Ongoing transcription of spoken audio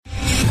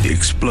The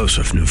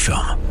explosive new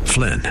film,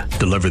 Flynn,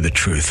 deliver the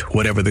truth,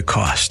 whatever the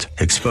cost.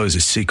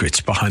 Exposes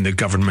secrets behind the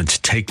government's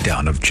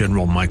takedown of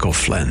General Michael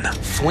Flynn.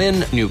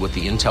 Flynn knew what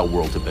the intel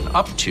world had been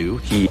up to.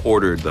 He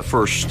ordered the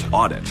first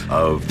audit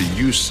of the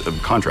use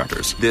of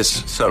contractors.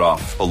 This set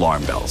off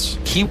alarm bells.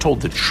 He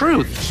told the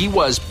truth. He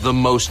was the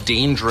most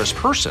dangerous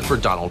person for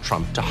Donald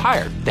Trump to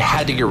hire. They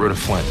had to get rid of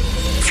Flynn.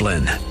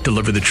 Flynn,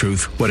 deliver the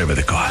truth, whatever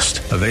the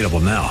cost. Available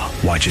now.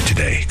 Watch it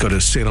today. Go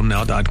to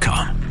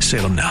salemnow.com.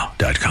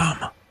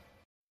 salemnow.com.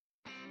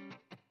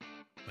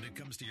 When it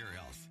comes to your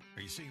health,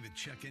 are you seeing the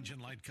check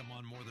engine light come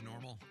on more than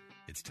normal?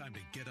 It's time to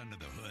get under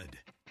the hood.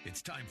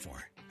 It's time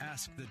for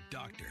Ask the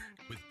Doctor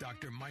with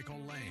Dr. Michael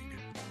Lang.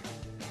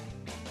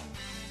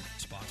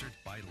 Sponsored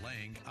by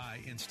Lang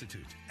Eye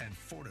Institute and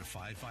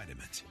Fortify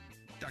Vitamins.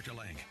 Dr.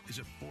 Lang is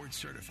a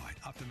board-certified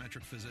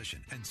optometric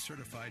physician and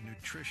certified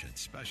nutrition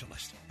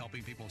specialist,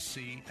 helping people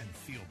see and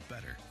feel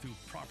better through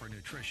proper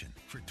nutrition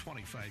for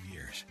 25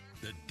 years.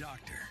 The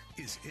doctor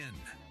is in.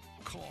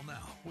 Call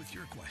now with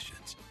your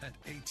questions at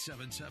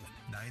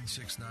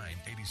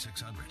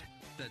 877-969-8600.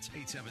 That's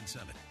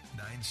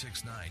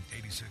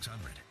 877-969-8600.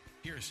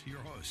 Here's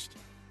your host,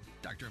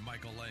 Dr.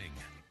 Michael Lang.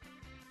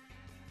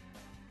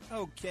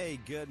 Okay,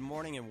 good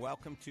morning and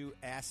welcome to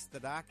Ask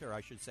the Doctor.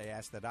 I should say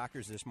Ask the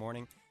Doctors this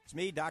morning. It's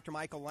me, Dr.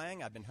 Michael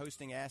Lang. I've been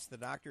hosting Ask the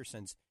Doctor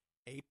since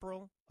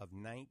April of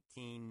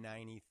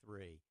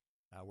 1993.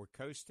 We're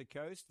coast to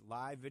coast,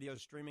 live video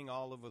streaming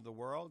all over the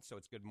world. So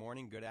it's good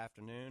morning, good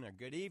afternoon, or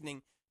good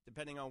evening,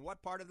 depending on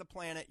what part of the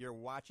planet you're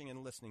watching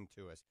and listening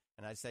to us.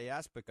 And I say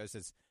us because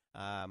it's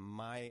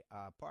my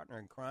partner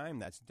in crime.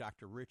 That's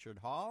Dr.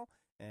 Richard Hall.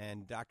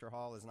 And Dr.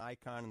 Hall is an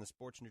icon in the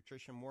sports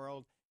nutrition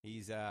world.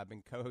 He's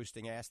been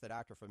co-hosting Ask the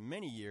Doctor for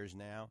many years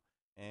now.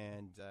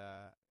 And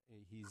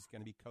he's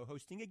going to be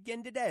co-hosting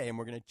again today. And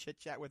we're going to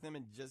chit-chat with him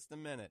in just a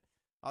minute.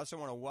 I also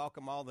want to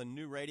welcome all the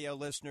new radio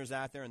listeners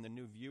out there and the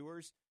new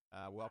viewers.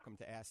 Welcome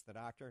to Ask the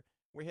Doctor.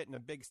 We're hitting a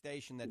big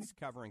station that's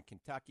covering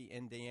Kentucky,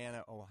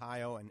 Indiana,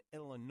 Ohio, and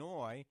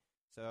Illinois,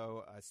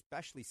 so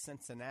especially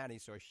Cincinnati.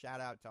 So a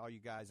shout-out to all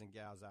you guys and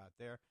gals out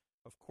there.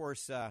 Of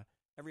course,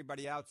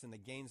 everybody else in the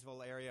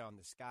Gainesville area on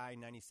the Sky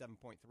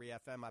 97.3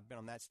 FM. I've been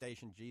on that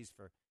station,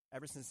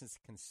 ever since its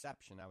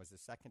conception. I was the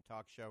second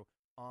talk show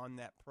on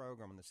that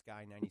program on the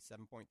Sky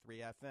 97.3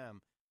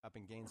 FM up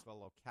in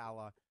Gainesville,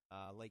 Ocala,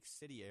 Lake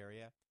City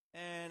area.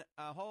 And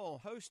a whole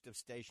host of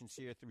stations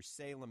here through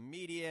Salem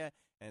Media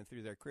and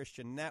through their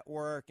Christian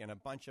Network and a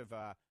bunch of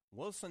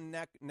Wilson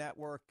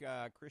Network,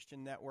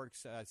 Christian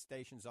Networks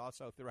stations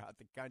also throughout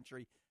the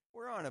country.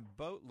 We're on a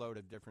boatload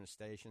of different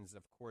stations.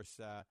 Of course,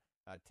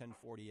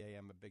 1040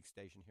 a.m., a big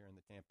station here in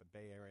the Tampa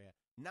Bay area.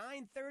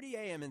 9:30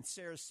 a.m. in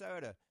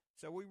Sarasota.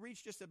 So we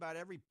reach just about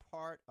every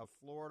part of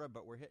Florida,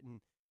 but we're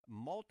hitting a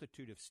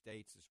multitude of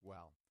states as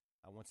well.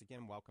 Once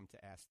again, welcome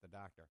to Ask the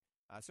Doctor.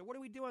 So what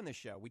do we do on this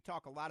show? We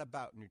talk a lot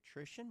about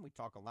nutrition. We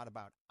talk a lot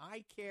about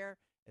eye care.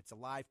 It's a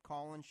live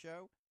call-in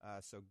show,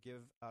 so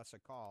give us a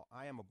call.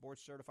 I am a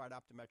board-certified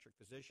optometric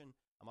physician.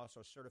 I'm also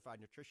a certified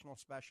nutritional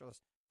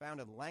specialist.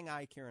 Founded Lang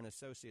Eye Care and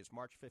Associates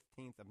March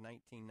 15th of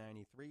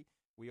 1993.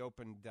 We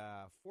opened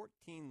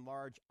 14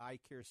 large eye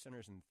care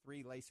centers and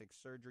 3 LASIK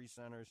surgery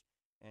centers.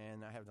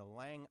 And I have the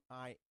Lang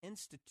Eye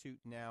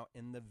Institute now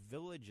in the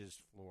Villages,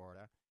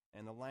 Florida.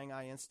 And the Lang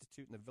Eye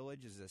Institute in the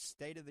Village is a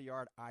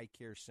state-of-the-art eye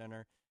care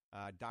center.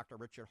 Dr.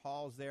 Richard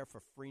Hall is there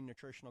for free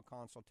nutritional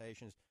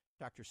consultations.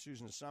 Dr.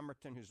 Susan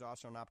Somerton, who's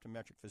also an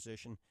optometric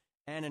physician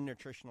and a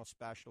nutritional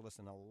specialist,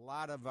 and a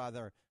lot of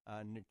other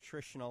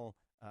nutritional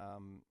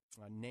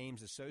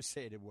names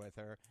associated with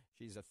her.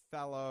 She's a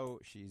fellow.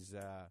 She's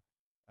a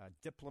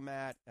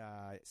diplomat.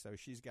 So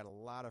she's got a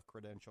lot of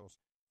credentials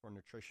for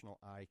nutritional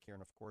eye care.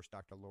 And, of course,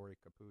 Dr. Lori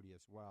Caputi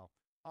as well.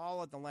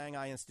 All at the Lang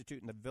Eye Institute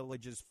in the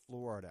Villages,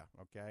 Florida,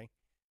 okay?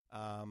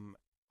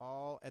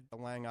 All at the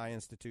Lang Eye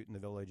Institute in the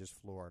Villages,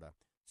 Florida.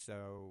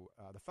 So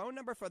the phone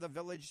number for the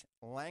Village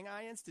Lang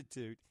Eye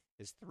Institute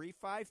is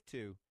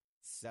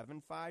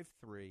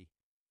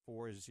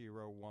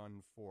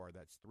 352-753-4014.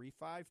 That's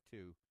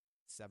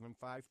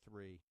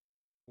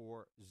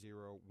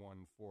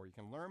 352-753-4014. You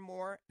can learn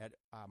more at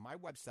my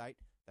website.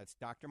 That's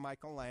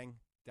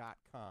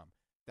drmichaellang.com.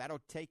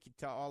 That'll take you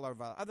to all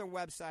of our other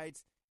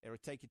websites. It'll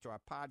take you to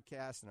our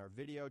podcasts and our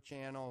video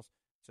channels.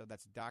 So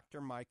that's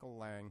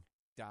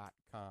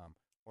drmichaellang.com.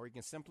 Or you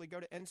can simply go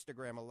to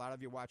Instagram. A lot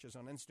of you watch us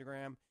on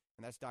Instagram,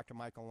 and that's Dr.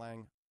 Michael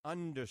Lang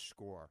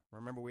 _.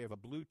 Remember, we have a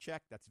blue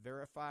check that's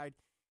verified.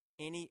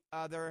 Any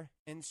other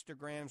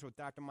Instagrams with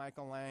Dr.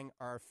 Michael Lang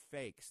are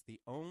fakes.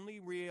 The only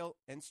real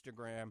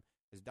Instagram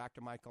is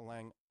Dr. Michael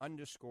Lang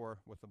 _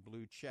 with a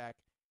blue check.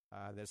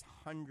 There's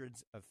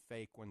hundreds of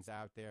fake ones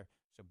out there,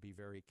 so be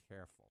very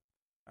careful.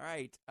 All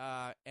right,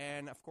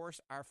 and, of course,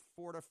 our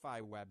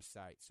Fortify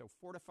website. So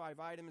Fortify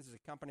Vitamins is a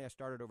company I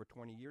started over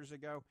 20 years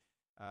ago.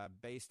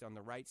 Based on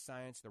the right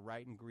science, the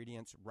right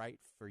ingredients, right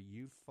for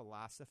you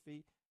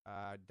philosophy.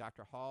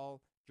 Dr.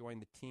 Hall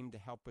joined the team to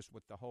help us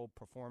with the whole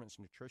performance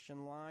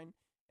nutrition line,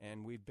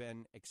 and we've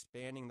been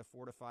expanding the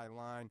Fortify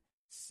line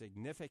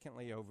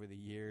significantly over the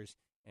years.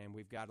 And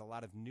we've got a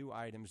lot of new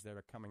items that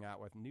are coming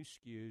out with new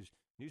SKUs,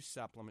 new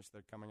supplements that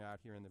are coming out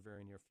here in the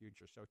very near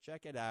future. So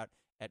check it out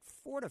at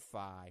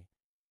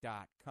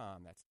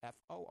fortify.com. That's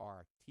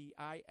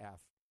FORTIFEYE,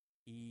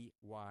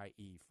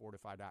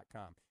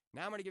 fortify.com.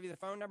 Now I'm going to give you the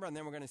phone number, and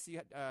then we're going to see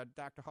what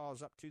Dr. Hall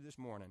is up to this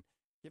morning.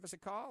 Give us a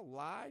call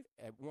live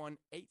at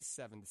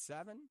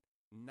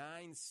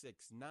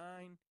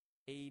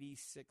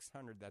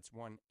 1-877-969-8600. That's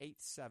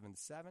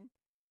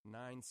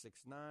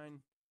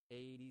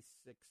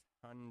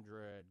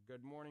 1-877-969-8600.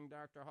 Good morning,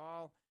 Dr.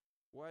 Hall.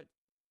 What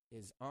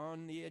is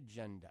on the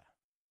agenda?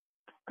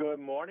 Good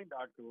morning,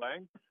 Dr.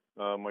 Lang,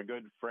 my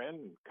good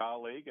friend,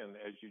 colleague, and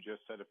as you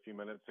just said a few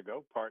minutes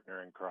ago,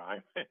 partner in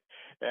crime.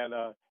 And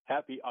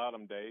happy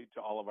autumn day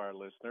to all of our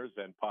listeners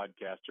and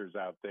podcasters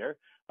out there.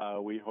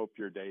 We hope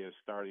your day is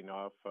starting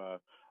off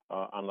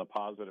on a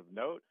positive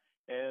note.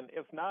 And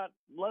if not,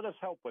 let us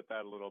help with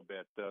that a little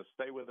bit.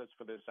 Stay with us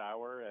for this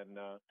hour, and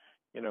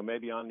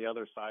maybe on the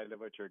other side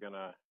of it, you're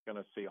gonna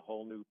see a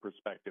whole new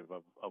perspective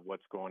of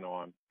what's going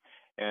on.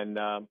 And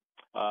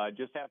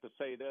just have to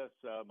say this: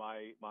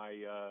 my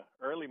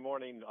early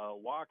morning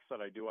walks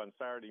that I do on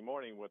Saturday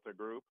morning with the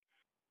group,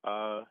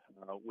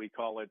 we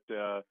call it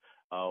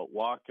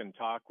Walk and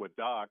Talk with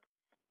Doc,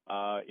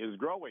 is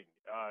growing.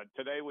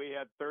 Today we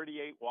had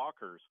 38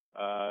 walkers,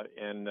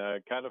 and I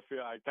kind of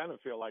feel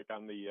like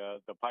I'm the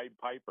Pied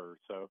Piper.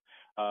 So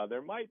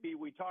there might be.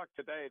 We talked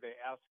today. They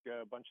asked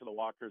a bunch of the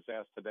walkers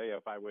asked today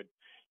if I would,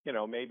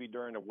 maybe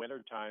during the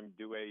winter time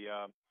do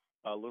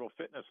a little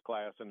fitness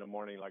class in the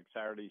morning, like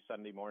Saturday,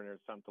 Sunday morning, or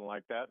something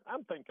like that.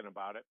 I'm thinking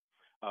about it.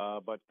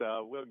 But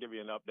we'll give you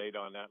an update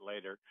on that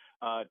later.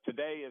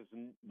 Today is,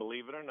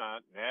 believe it or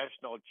not,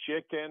 National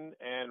Chicken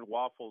and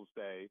Waffles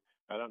Day.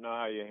 I don't know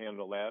how you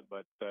handle that,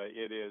 but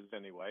it is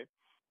anyway.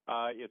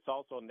 It's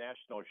also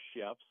National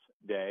Chef's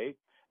Day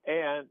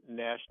and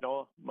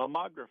National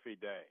Mammography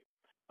Day.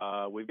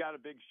 We've got a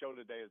big show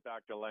today, as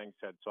Dr. Lang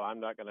said, so I'm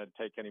not going to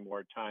take any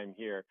more time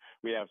here.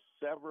 We have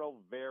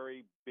several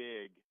very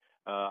big,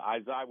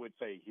 as I would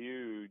say,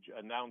 huge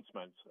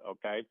announcements,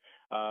 okay?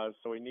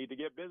 So we need to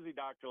get busy,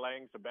 Dr.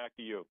 Lang, so back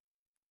to you.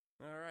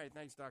 All right.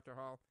 Thanks, Dr.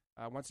 Hall.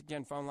 Once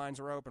again, phone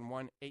lines are open,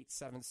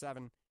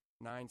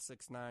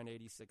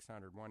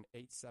 1-877-969-8600,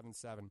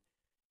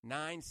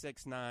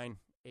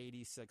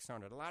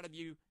 1-877-969-8600. A lot of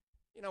you,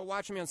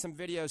 watching me on some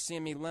videos,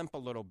 seeing me limp a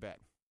little bit.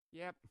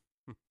 Yep.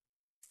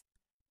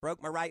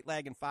 Broke my right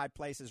leg in 5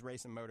 places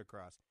racing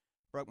motocross.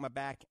 Broke my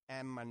back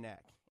and my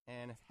neck.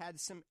 And have had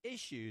some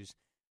issues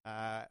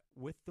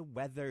with the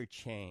weather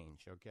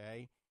change,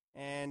 okay?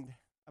 And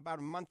about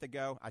a month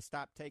ago, I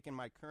stopped taking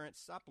my current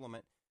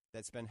supplement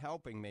that's been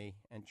helping me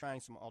and trying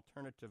some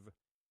alternative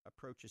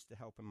approaches to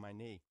helping my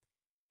knee.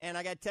 And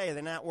I got to tell you,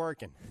 they're not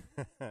working.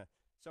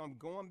 So I'm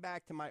going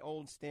back to my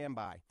old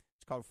standby.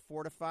 It's called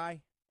Fortify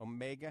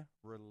Omega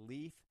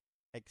Relief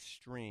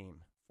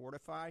Extreme.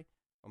 Fortify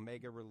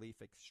Omega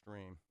Relief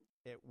Extreme.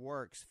 It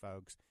works,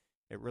 folks.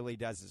 It really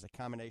does. It's a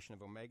combination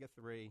of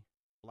omega-3,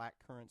 black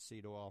currant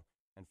seed oil,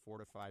 and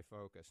Fortify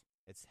Focus.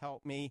 It's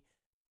helped me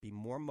be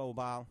more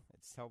mobile.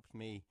 It's helped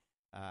me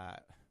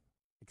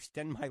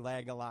extend my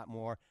leg a lot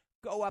more,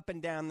 go up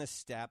and down the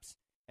steps,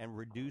 and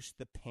reduce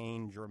the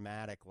pain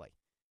dramatically.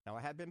 Now,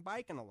 I have been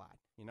biking a lot.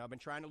 I've been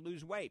trying to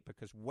lose weight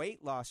because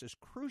weight loss is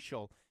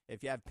crucial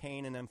if you have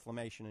pain and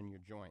inflammation in your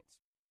joints.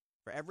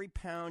 For every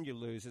pound you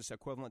lose, it's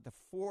equivalent to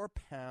 4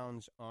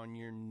 pounds on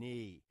your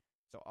knee.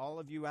 So all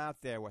of you out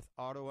there with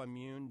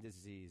autoimmune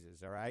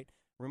diseases, all right,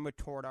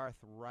 rheumatoid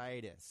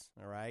arthritis,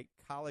 all right,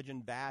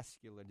 collagen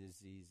vascular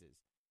diseases,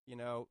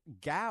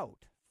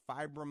 gout,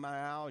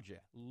 fibromyalgia,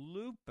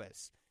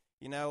 lupus,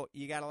 you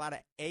got a lot of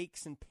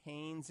aches and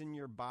pains in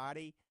your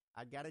body.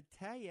 I got to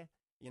tell you,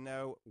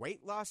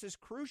 weight loss is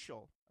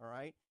crucial, all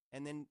right,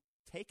 and then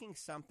taking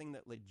something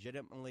that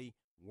legitimately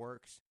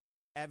works,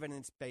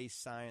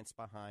 evidence-based science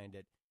behind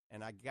it,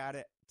 and I got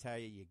to tell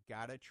you, you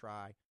got to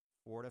try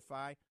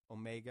Fortify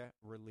Omega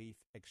Relief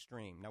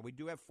Extreme. Now, we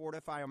do have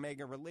Fortify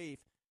Omega Relief,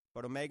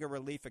 but Omega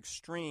Relief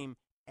Extreme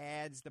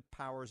adds the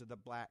powers of the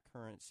black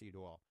currant seed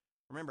oil.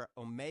 Remember,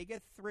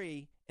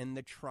 omega-3 in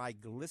the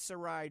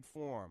triglyceride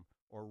form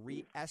or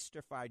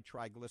re-esterified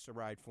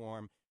triglyceride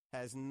form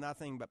has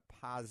nothing but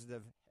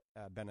positive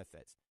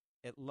benefits.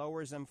 It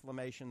lowers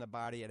inflammation in the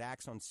body. It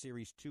acts on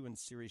Series 2 and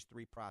Series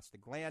 3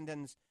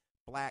 prostaglandins.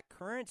 Black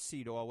currant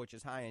seed oil, which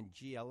is high in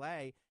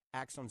GLA,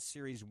 acts on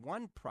Series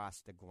 1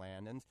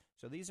 prostaglandins.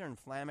 So these are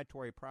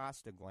inflammatory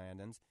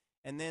prostaglandins.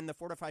 And then the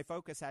Fortify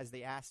Focus has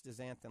the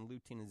astaxanthin,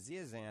 lutein, and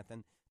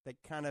zeaxanthin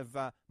that kind of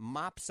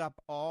mops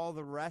up all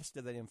the rest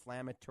of the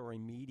inflammatory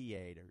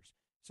mediators.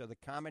 So the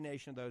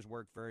combination of those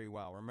work very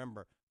well.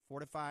 Remember,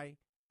 Fortify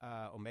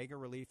Omega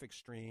Relief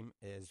Extreme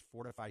is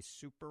Fortify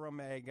Super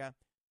Omega,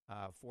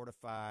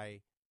 Fortify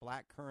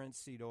Black Currant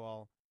Seed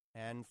Oil,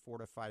 and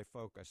Fortify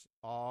Focus,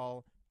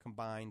 all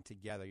combined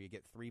together. You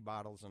get 3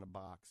 bottles in a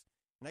box.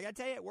 And I got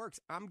to tell you, it works.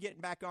 I'm getting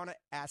back on it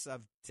as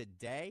of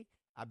today.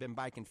 I've been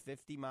biking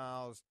 50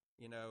 miles,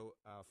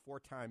 4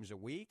 times a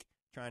week,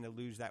 trying to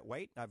lose that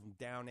weight. I'm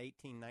down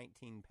 18,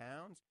 19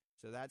 pounds.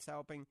 So that's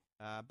helping.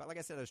 But like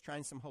I said, I was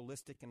trying some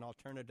holistic and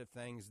alternative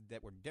things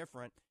that were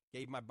different,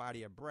 gave my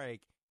body a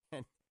break,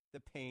 and the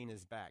pain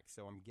is back.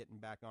 So I'm getting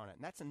back on it.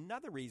 And that's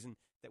another reason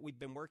that we've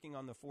been working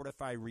on the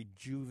Fortify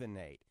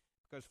Rejuvenate,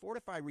 because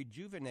Fortify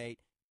Rejuvenate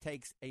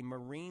takes a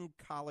marine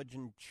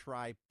collagen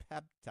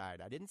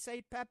tripeptide. I didn't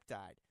say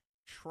peptide,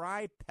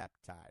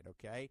 tripeptide,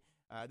 okay?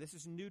 This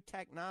is new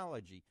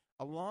technology.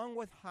 Along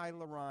with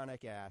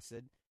hyaluronic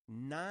acid,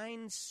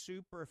 9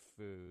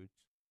 superfoods,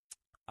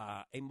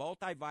 a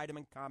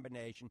multivitamin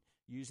combination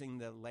using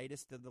the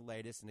latest of the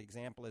latest. An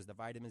example is the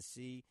vitamin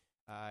C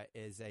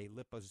is a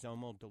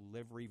liposomal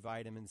delivery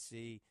vitamin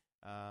C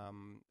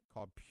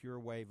called Pure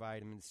Whey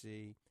Vitamin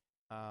C.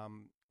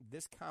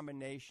 This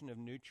combination of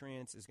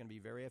nutrients is going to be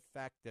very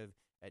effective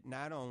at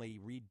not only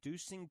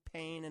reducing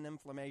pain and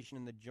inflammation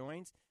in the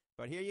joints,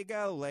 but here you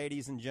go,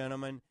 ladies and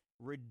gentlemen,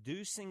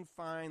 reducing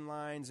fine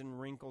lines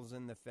and wrinkles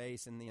in the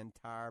face and the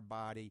entire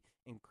body,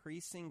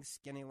 increasing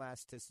skin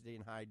elasticity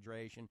and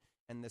hydration,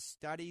 and the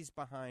studies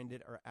behind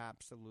it are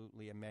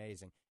absolutely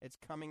amazing. It's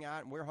coming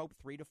out, and we're hoping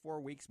 3 to 4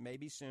 weeks,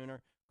 maybe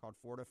sooner, called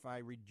Fortify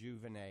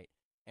Rejuvenate.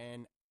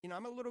 And,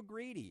 I'm a little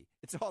greedy.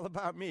 It's all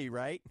about me,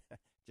 right?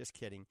 Just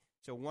kidding.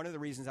 So one of the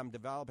reasons I'm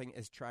developing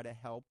is try to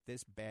help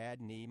this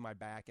bad knee, my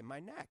back, and my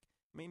neck.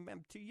 I mean,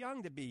 I'm too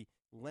young to be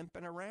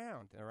limping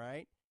around, all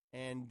right?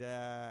 And,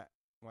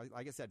 well,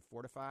 like I said,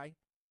 Fortify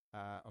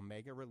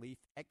Omega Relief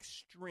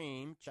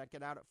Extreme. Check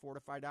it out at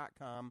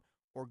fortify.com,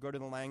 or go to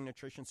the Lang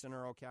Nutrition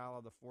Center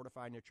Ocala, the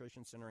Fortify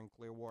Nutrition Center in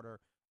Clearwater,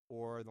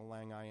 or the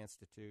Lang Eye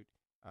Institute.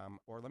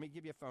 Or let me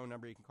give you a phone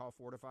number. You can call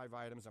Fortify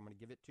Vitamins. I'm going to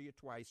give it to you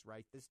twice.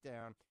 Write this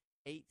down,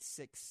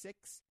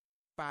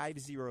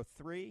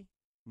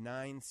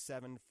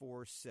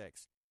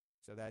 866-503-9746.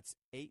 So that's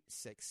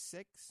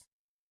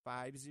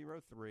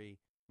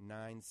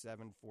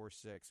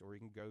 866-503-9746. Or you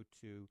can go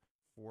to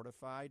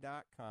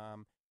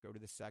fortify.com, go to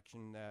the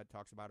section that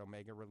talks about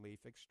Omega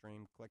Relief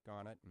Extreme, click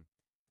on it, and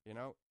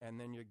and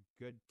then you're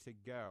good to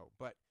go.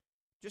 But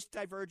just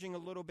diverging a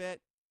little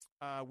bit,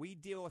 we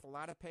deal with a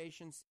lot of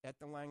patients at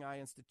the Lang Eye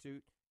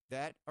Institute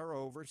that are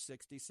over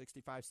 60,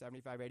 65,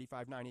 75,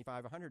 85,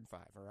 95,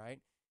 105, all right?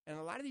 And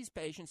a lot of these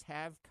patients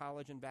have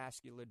collagen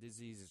vascular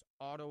diseases,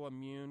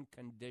 autoimmune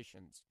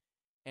conditions.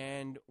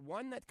 And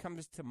one that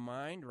comes to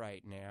mind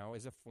right now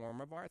is a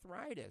form of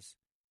arthritis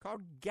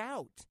called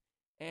gout.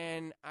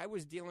 And I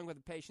was dealing with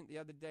a patient the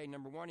other day.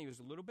 Number one, he was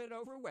a little bit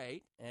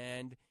overweight,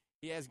 and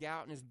he has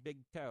gout in his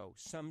big toe,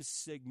 some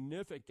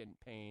significant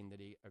pain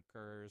that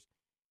occurs.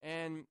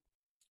 And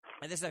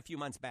this is a few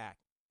months back.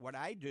 What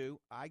I do,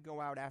 I go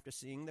out after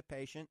seeing the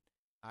patient.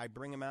 I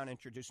bring him out and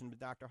introduce him to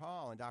Dr.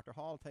 Hall, and Dr.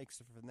 Hall takes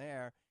it from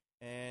there.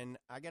 And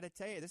I got to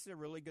tell you, this is a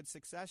really good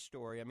success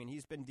story. I mean,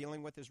 he's been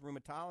dealing with his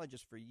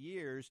rheumatologist for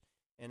years,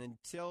 and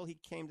until he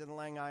came to the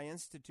Lang Eye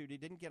Institute, he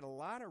didn't get a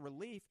lot of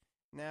relief.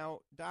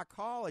 Now, Doc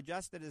Hall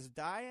adjusted his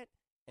diet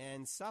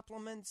and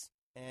supplements,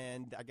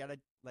 and I got to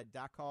let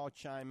Doc Hall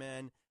chime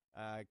in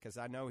because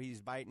I know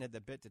he's biting at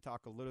the bit to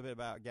talk a little bit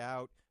about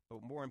gout,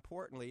 but more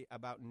importantly,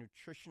 about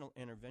nutritional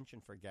intervention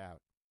for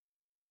gout.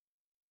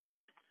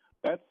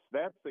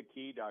 That's the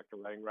key, Dr.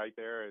 Lang, right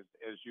there,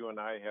 as you and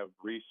I have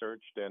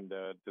researched and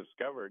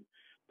discovered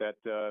that,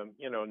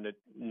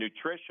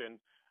 nutrition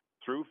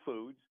through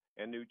foods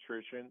and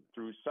nutrition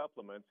through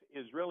supplements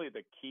is really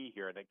the key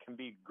here, and it can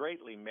be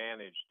greatly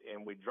managed.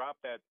 And we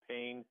drop that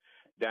pain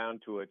down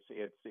to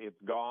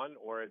it's gone,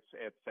 or it's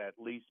at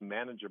least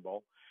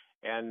manageable.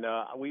 And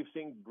we've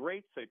seen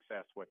great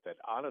success with it.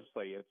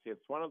 Honestly,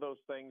 it's one of those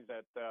things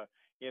that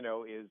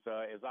is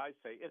as I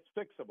say, it's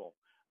fixable.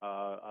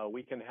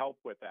 We can help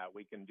with that.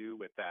 We can do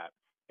with that.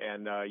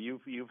 And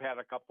you've had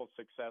a couple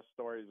success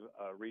stories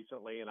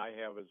recently, and I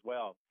have as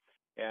well.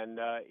 And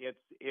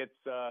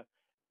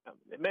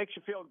it makes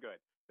you feel good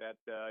that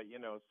the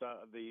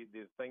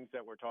things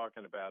that we're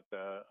talking about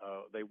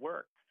they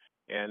work.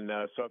 And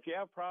so if you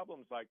have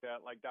problems like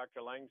that, like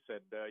Dr. Lang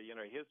said,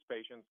 his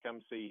patients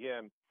come see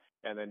him,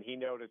 and then he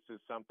notices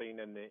something,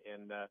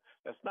 and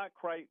that's not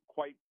quite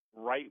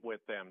right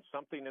with them.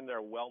 Something in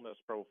their wellness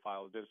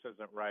profile just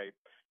isn't right.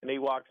 And he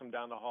walks them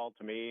down the hall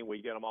to me.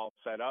 We get them all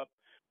set up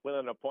with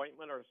an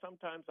appointment, or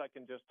sometimes I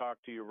can just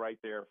talk to you right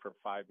there for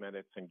 5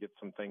 minutes and get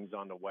some things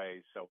on the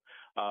way. So,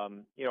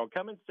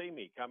 come and see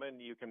me. Come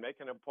in. You can make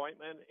an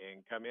appointment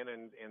and come in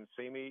and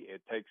see me.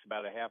 It takes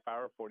about a half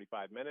hour,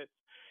 45 minutes.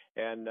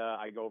 And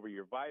I go over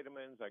your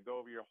vitamins. I go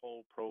over your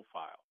whole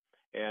profile.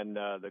 And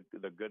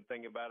the good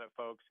thing about it,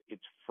 folks,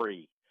 it's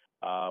free.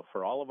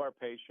 For all of our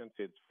patients,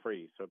 it's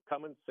free. So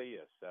come and see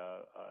us.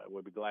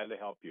 We'll be glad to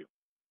help you.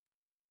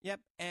 Yep,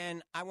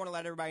 and I want to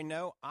let everybody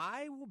know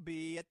I will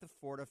be at the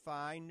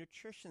Fortify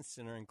Nutrition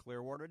Center in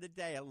Clearwater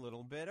today a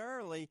little bit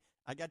early.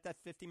 I got that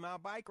 50-mile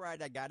bike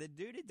ride I got to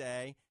do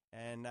today,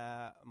 and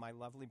my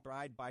lovely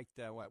bride biked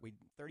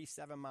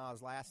 37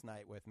 miles last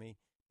night with me.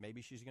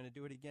 Maybe she's going to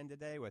do it again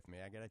today with me.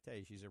 I got to tell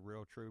you, she's a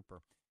real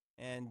trooper.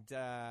 And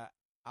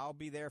I'll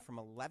be there from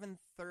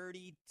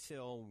 11:30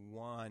 till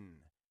 1.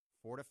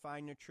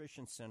 Fortify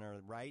Nutrition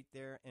Center right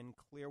there in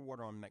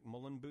Clearwater on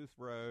McMullen Booth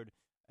Road.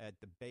 at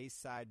the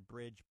Bayside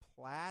Bridge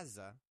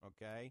Plaza,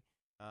 okay?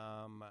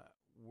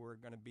 We're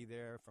going to be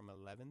there from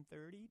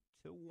 11:30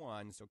 to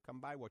 1. So come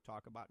by. We'll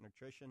talk about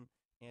nutrition,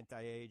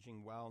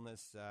 anti-aging,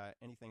 wellness,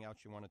 anything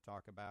else you want to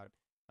talk about.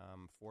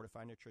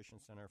 Fortify Nutrition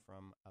Center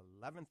from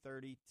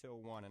 11:30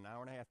 till 1, an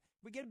hour and a half.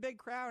 If we get a big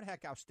crowd,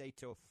 heck, I'll stay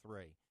till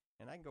 3.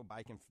 And I can go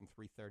biking from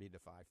 3:30 to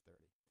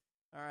 5:30.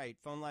 All right,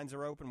 phone lines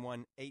are open,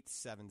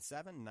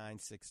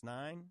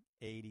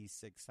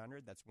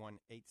 1-877-969-8600. That's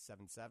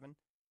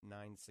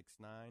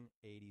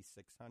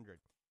 1-877-969-8600.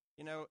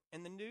 You know,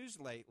 in the news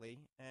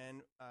lately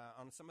and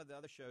on some of the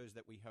other shows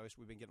that we host,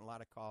 we've been getting a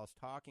lot of calls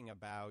talking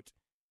about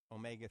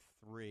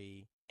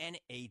omega-3 and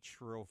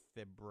atrial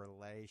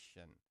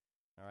fibrillation.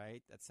 All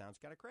right, that sounds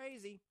kind of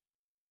crazy,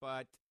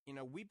 but, you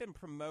know, we've been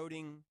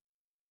promoting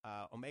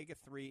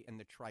omega-3 and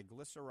the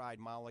triglyceride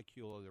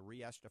molecule, or the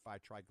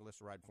re-esterified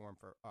triglyceride form,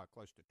 for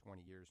close to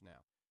 20 years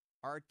now.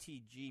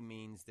 RTG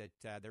means that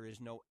there is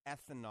no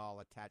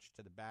ethanol attached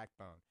to the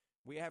backbone.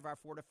 We have our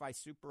Fortify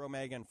Super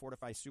Omega and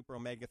Fortify Super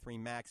Omega-3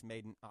 Max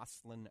made in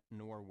Oslo,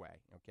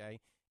 Norway, okay?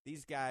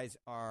 These guys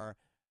are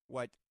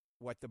what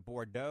the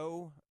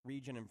Bordeaux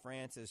region in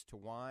France is to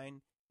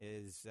wine,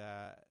 is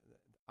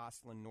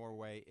Oslo,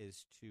 Norway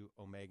is to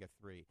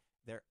omega-3.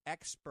 They're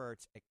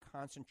experts at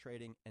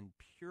concentrating and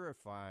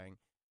purifying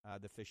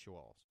the fish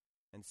oils.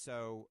 And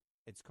so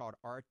it's called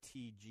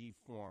RTG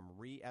form,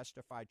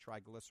 re-esterified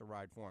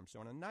triglyceride form.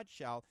 So in a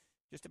nutshell,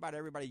 just about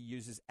everybody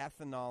uses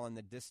ethanol in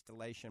the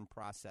distillation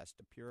process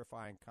to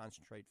purify and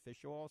concentrate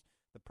fish oils.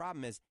 The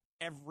problem is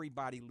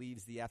everybody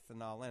leaves the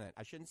ethanol in it.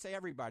 I shouldn't say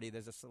everybody.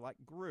 There's a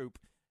select group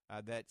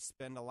that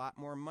spend a lot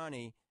more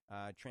money,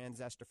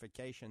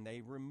 transesterification.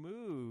 They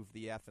remove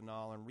the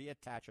ethanol and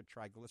reattach a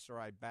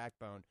triglyceride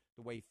backbone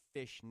the way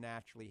fish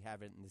naturally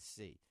have it in the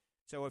sea.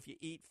 So if you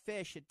eat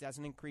fish, it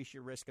doesn't increase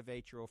your risk of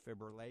atrial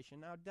fibrillation.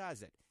 Now,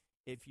 does it?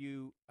 If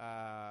you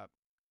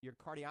your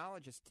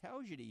cardiologist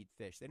tells you to eat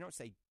fish, they don't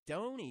say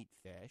don't eat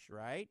fish,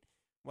 right?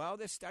 Well,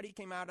 this study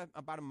came out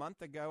about a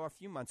month ago, a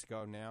few months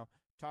ago now,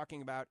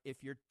 talking about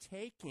if you're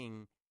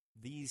taking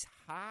these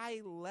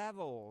high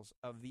levels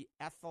of the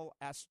ethyl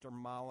ester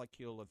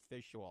molecule of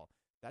fish oil.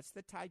 That's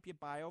the type you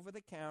buy over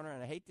the counter,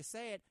 and I hate to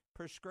say it,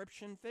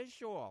 prescription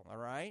fish oil, all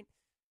right?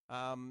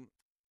 And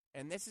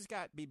this has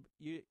got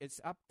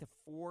it's up to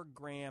 4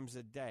 grams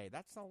a day.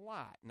 That's a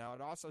lot. Now,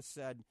 it also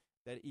said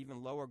that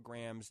even lower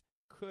grams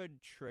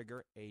could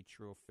trigger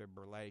atrial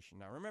fibrillation.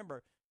 Now,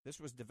 remember, this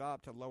was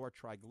developed to lower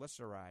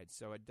triglycerides,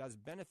 so it does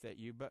benefit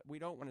you, but we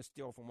don't want to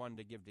steal from one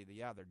to give to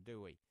the other, do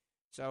we?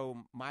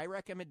 So my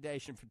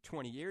recommendation for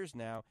 20 years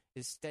now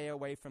is stay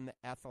away from the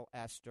ethyl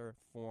ester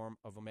form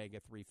of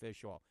omega-3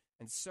 fish oil.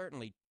 And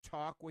certainly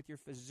talk with your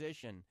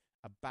physician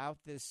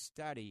about this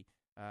study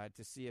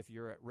to see if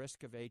you're at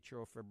risk of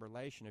atrial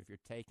fibrillation if you're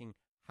taking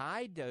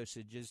high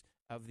dosages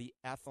of the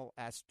ethyl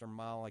ester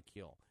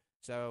molecule.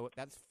 So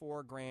that's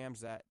 4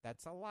 grams.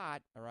 That's a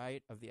lot, all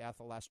right, of the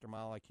ethyl ester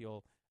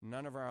molecule.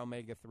 None of our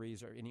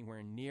omega-3s are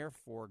anywhere near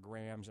 4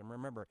 grams. And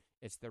remember,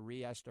 it's the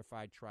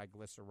re-esterified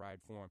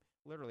triglyceride form.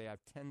 Literally, I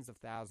have tens of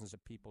thousands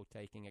of people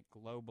taking it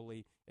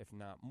globally, if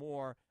not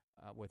more,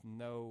 with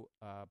no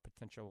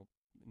potential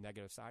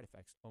negative side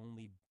effects,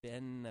 only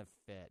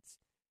benefits.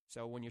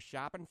 So when you're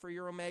shopping for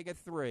your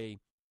omega-3,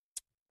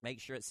 make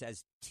sure it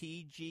says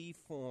TG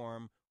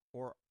form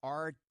or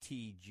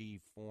RTG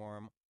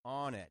form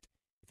on it.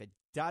 If it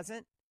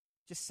doesn't,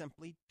 just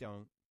simply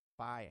don't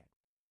buy it.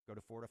 Go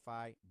to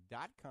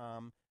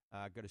fortify.com,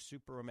 go to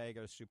Super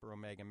Omega or Super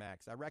Omega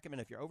Max. I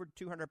recommend if you're over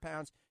 200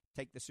 pounds,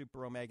 take the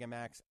Super Omega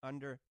Max.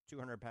 Under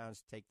 200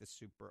 pounds, take the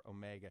Super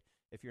Omega.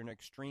 If you're an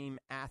extreme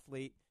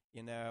athlete,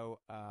 you know,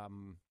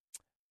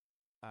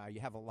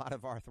 you have a lot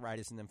of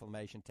arthritis and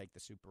inflammation, take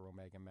the Super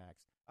Omega Max.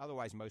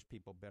 Otherwise, most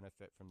people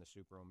benefit from the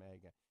Super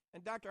Omega.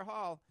 And Dr.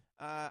 Hall,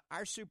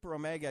 our Super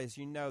Omega, as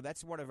you know,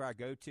 that's one of our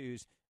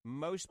go-tos.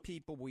 Most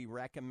people, we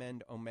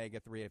recommend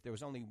omega-3. If there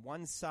was only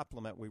one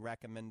supplement, we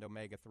recommend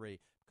omega-3.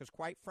 Because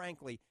quite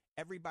frankly,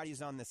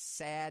 everybody's on the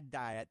SAD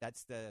diet.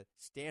 That's the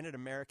standard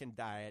American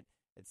diet.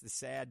 It's the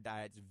SAD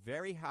diet. It's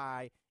very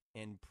high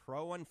in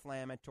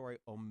pro-inflammatory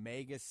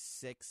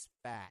omega-6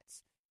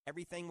 fats.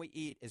 Everything we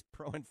eat is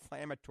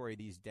pro-inflammatory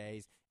these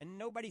days, and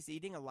nobody's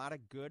eating a lot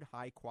of good,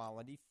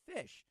 high-quality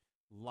fish,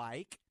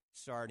 like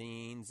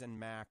sardines and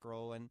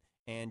mackerel and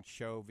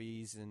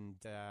anchovies and,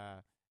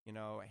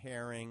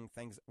 herring,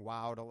 things,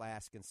 wild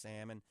Alaskan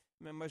salmon.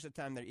 I mean, most of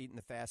the time they're eating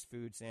the fast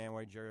food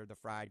sandwich or the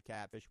fried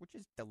catfish, which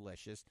is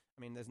delicious.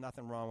 I mean, there's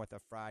nothing wrong with a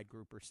fried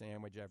grouper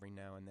sandwich every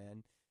now and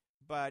then.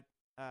 But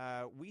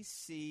we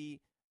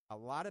see a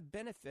lot of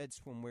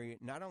benefits when we're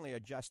not only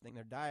adjusting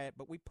their diet,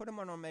 but we put them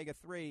on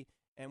omega-3,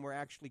 and we're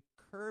actually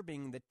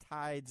curbing the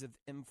tides of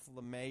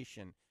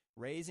inflammation,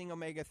 raising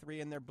omega-3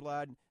 in their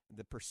blood,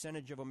 the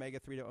percentage of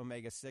omega-3 to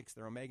omega-6,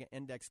 their omega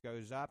index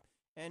goes up,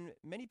 and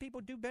many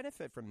people do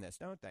benefit from this,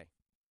 don't they?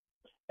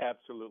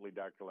 Absolutely,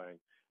 Dr. Lang.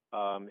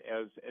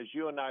 As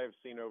you and I have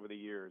seen over the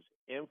years,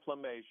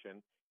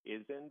 inflammation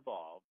is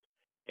involved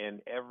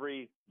in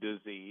every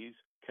disease,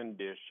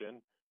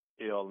 condition,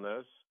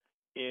 illness,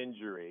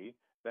 injury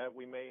that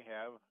we may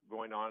have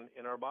going on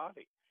in our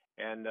body.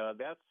 And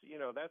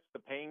that's the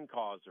pain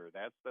causer.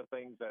 That's the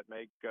things that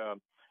make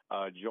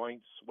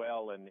joints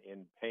swell and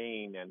in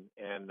pain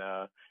and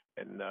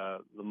the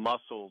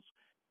muscles.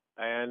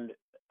 And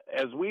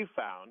as we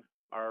found,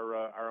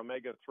 our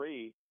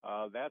omega-3,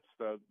 that's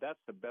the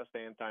best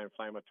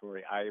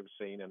anti-inflammatory I have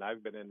seen, and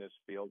I've been in this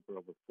field for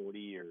over 40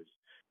 years.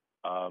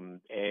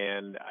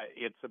 And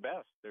it's the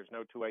best. There's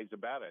no two ways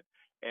about it.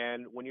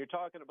 And when you're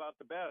talking about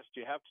the best,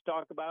 you have to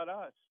talk about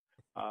us.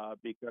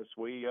 Because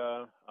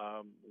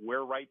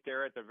we're right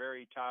there at the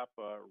very top,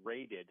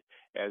 rated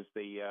as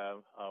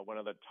the one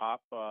of the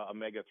top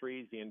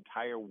omega-3s the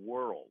entire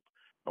world.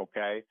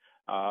 Okay,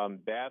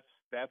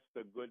 that's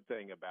the good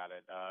thing about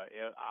it.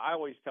 I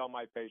always tell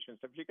my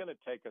patients, if you're going to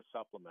take a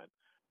supplement,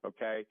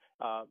 okay,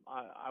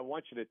 I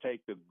want you to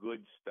take the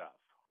good stuff.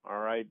 All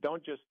right,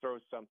 don't just throw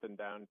something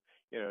down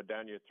your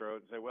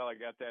throat and say, well, I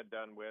got that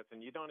done with,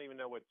 and you don't even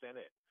know what's in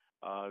it.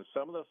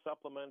 Some of the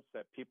supplements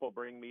that people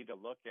bring me to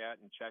look at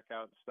and check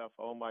out and stuff,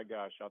 oh my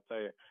gosh, I'll tell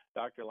you,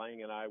 Dr.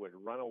 Lang and I would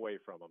run away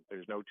from them.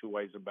 There's no two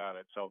ways about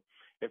it. So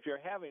if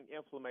you're having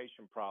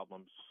inflammation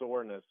problems,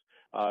 soreness,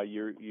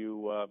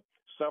 you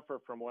suffer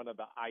from one of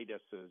the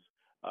itises,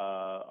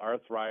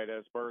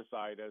 arthritis,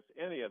 bursitis,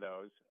 any of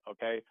those,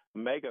 okay,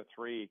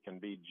 omega-3 can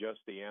be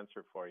just the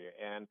answer for you.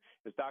 And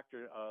as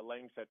Dr.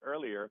 Lang said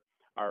earlier,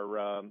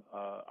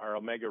 our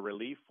omega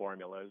relief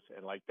formulas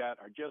and like that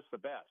are just the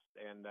best.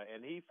 And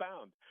he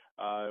found,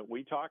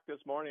 we talked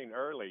this morning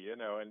early,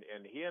 and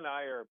he and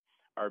I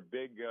are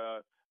big,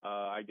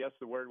 I guess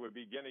the word would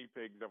be guinea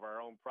pigs of our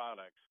own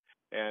products.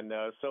 And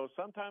so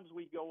sometimes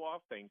we go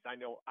off things. I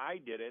know I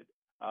did it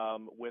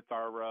with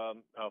our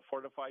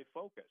Fortify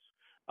Focus.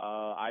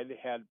 I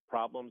had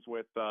problems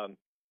with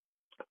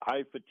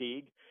eye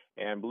fatigue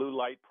and blue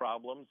light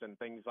problems and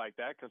things like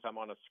that because I'm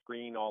on a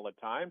screen all the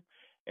time.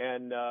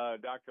 And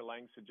Dr.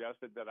 Lang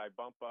suggested that I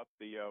bump up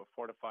the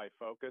Fortify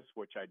Focus,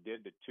 which I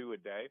did to 2 a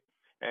day.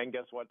 And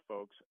guess what,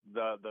 folks?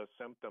 The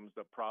symptoms,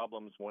 the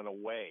problems went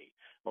away.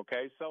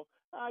 Okay, so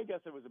I guess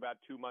it was about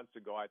 2 months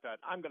ago. I thought,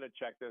 I'm going to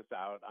check this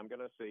out. I'm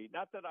going to see.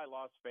 Not that I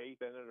lost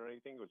faith in it or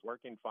anything. It was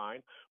working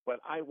fine. But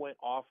I went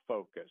off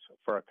focus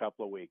for a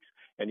couple of weeks.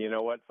 And you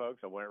know what,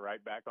 folks? I went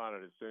right back on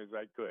it as soon as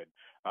I could.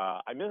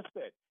 I missed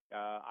it.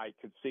 I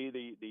could see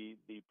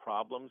the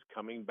problems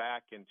coming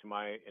back into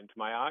my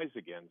eyes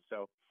again.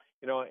 So,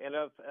 and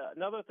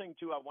another thing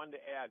too I wanted to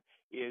add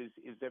is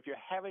if you're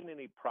having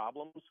any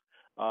problems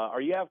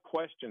or you have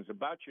questions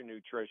about your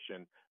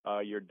nutrition,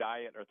 your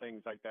diet or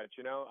things like that,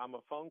 I'm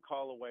a phone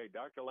call away.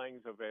 Dr.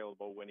 Lang's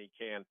available when he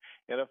can.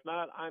 And if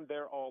not, I'm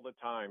there all the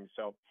time.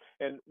 So,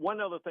 and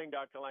one other thing,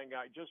 Dr. Lang,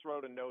 I just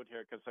wrote a note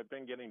here because I've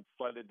been getting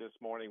flooded this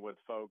morning with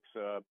folks,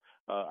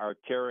 our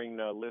caring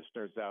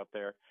listeners out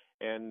there.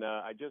 And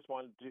I just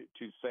wanted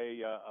to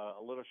say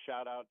a little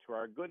shout out to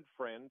our good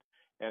friend,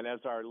 and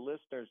as our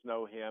listeners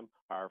know him,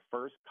 our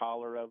first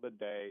caller of the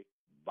day,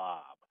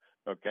 Bob.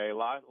 Okay,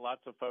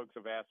 lots of folks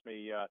have asked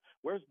me,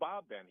 where's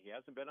Bob been? He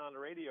hasn't been on the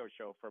radio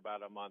show for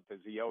about a month.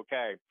 Is he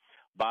okay?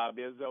 Bob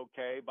is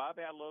okay. Bob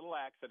had a little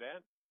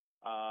accident.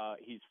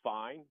 He's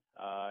fine.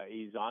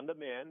 He's on the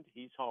mend.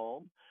 He's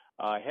home.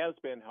 Has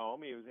been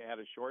home. He had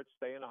a short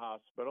stay in the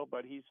hospital,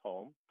 but he's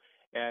home.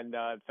 And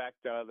in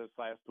fact, this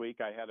last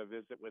week I had a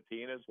visit with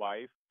he and his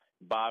wife.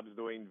 Bob's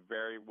doing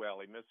very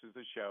well. He misses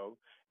the show,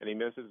 and he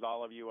misses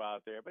all of you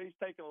out there. But he's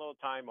taking a little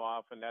time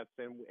off, and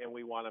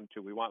we want him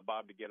to. We want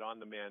Bob to get on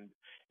the mend,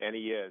 and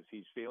he is.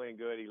 He's feeling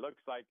good. He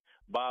looks like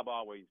Bob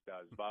always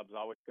does. Bob's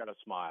always got a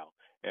smile.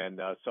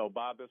 And so,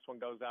 Bob, this one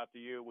goes out to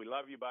you. We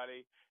love you,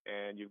 buddy,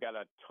 and you've got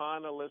a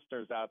ton of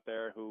listeners out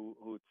there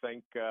who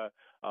think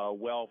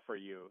well for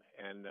you.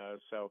 And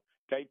so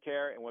take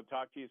care, and we'll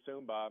talk to you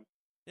soon, Bob.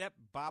 Yep,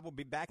 Bob will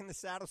be back in the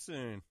saddle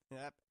soon.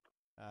 Yep,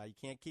 you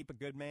can't keep a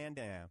good man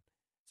down.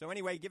 So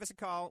anyway, give us a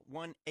call,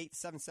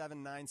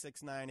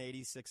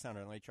 1-877-969-8600.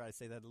 Let me try to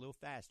say that a little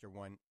faster,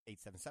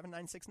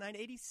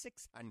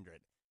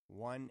 1-877-969-8600,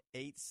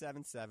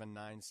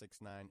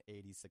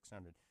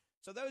 1-877-969-8600.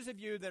 So those of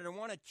you that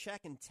want to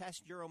check and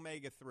test your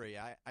omega-3,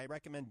 I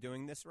recommend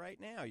doing this right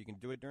now. You can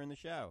do it during the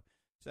show.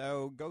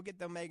 So go get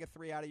the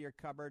omega-3 out of your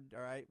cupboard,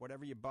 all right,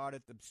 whatever you bought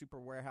at the Super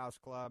Warehouse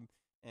Club,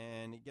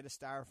 and get a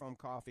styrofoam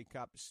coffee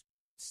cup,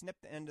 snip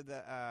the end of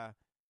the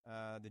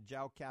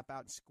gel cap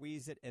out,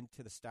 squeeze it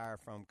into the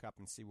styrofoam cup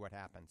and see what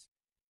happens.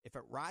 If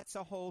it rots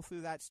a hole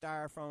through that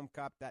styrofoam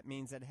cup, that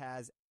means it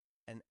has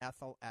an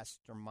ethyl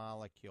ester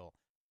molecule,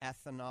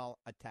 ethanol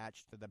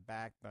attached to the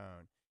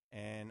backbone.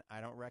 And I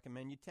don't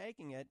recommend you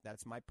taking it.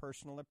 That's my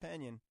personal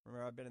opinion.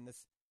 Remember, I've been in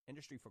this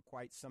industry for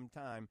quite some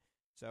time.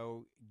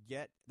 So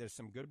there's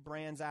some good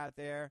brands out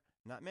there,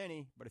 not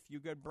many, but a few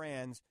good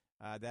brands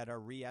that are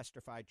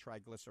re-esterified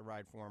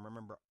triglyceride form.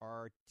 Remember,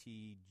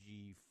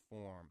 RTG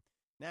form.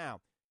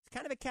 Now, it's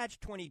kind of a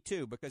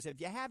catch-22 because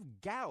if you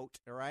have gout,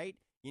 all right,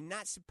 you're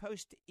not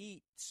supposed to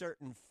eat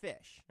certain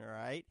fish, all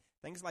right?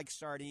 Things like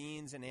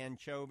sardines and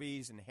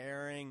anchovies and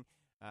herring,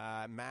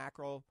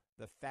 mackerel,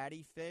 the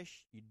fatty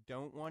fish, you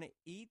don't want to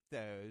eat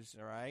those,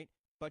 all right?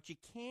 but you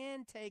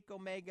can take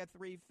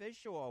omega-3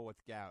 fish oil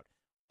with gout.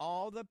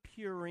 All the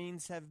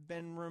purines have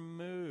been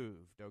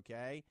removed,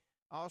 okay?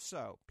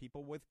 Also,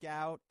 people with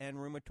gout and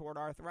rheumatoid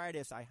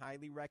arthritis, I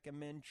highly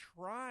recommend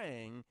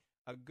trying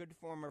a good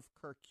form of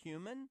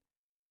curcumin,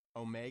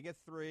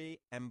 omega-3,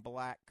 and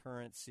black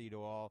currant seed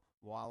oil.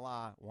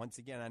 Voila. Once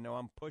again, I know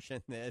I'm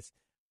pushing this.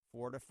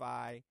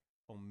 Fortify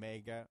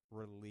Omega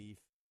Relief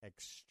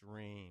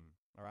Extreme.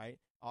 All right?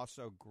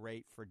 Also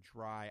great for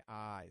dry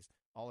eyes.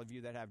 All of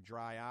you that have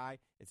dry eye,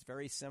 it's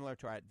very similar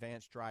to our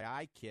advanced dry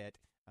eye kit,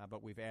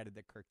 but we've added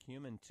the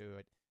curcumin to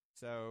it.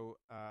 So,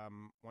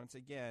 once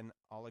again,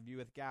 all of you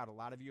with gout, a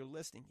lot of you are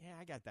listening. Yeah,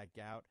 I got that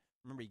gout.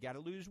 Remember, you got to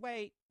lose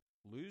weight.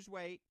 Lose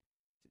weight.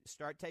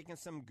 Start taking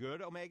some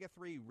good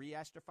omega-3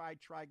 reesterified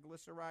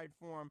triglyceride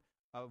form.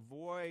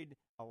 Avoid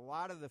a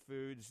lot of the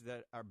foods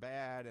that are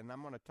bad. And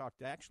I'm going to talk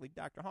to, actually,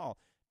 Dr. Hall.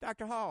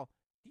 Dr. Hall,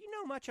 do you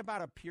know much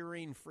about a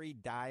purine-free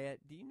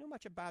diet? Do you know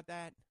much about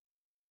that?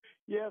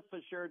 Yes, I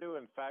sure do.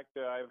 In fact,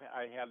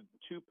 I had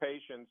 2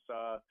 patients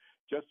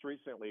just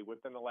recently,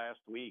 within the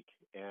last week,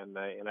 and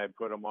I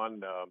put them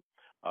on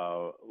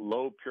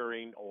low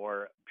purine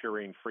or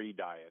purine-free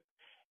diet,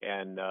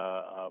 and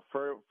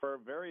for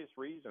various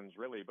reasons,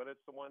 really. But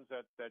it's the ones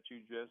that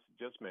you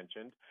just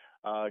mentioned: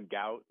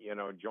 gout,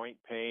 joint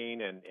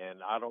pain,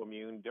 and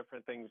autoimmune,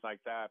 different things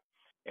like that.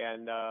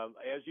 And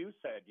as you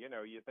said,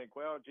 you think,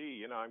 well,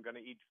 gee, I'm going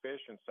to eat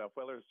fish and stuff.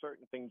 Well, there's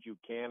certain things you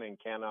can and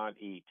cannot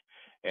eat.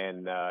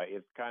 And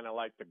it's kind of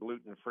like the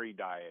gluten-free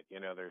diet.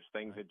 There's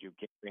things that you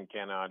can and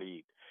cannot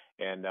eat.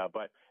 And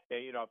but,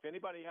 if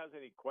anybody has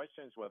any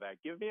questions with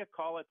that, give me a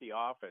call at the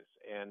office.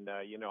 And,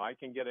 I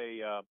can get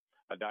a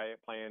diet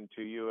plan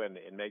to you and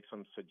make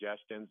some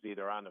suggestions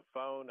either on the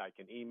phone. I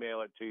can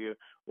email it to you,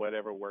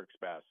 whatever works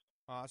best.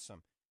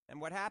 Awesome. And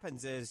what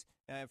happens is,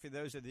 for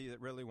those of you that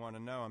really want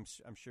to know,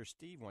 I'm sure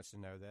Steve wants to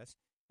know this,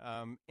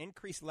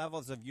 increased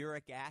levels of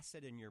uric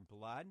acid in your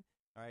blood,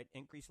 all right,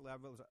 increased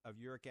levels of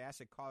uric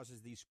acid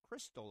causes these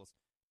crystals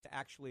to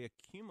actually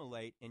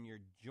accumulate in your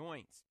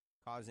joints,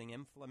 causing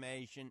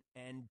inflammation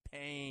and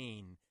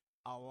pain,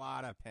 a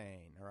lot of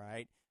pain, all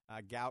right?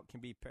 Gout can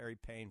be very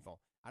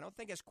painful. I don't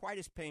think it's quite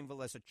as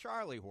painful as a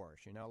Charlie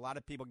horse. A lot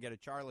of people get a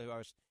Charlie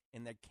horse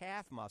in their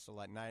calf muscle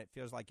at night. It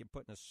feels like you're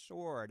putting a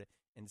sword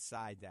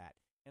inside that.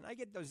 And I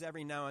get those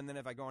every now and then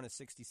if I go on a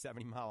 60,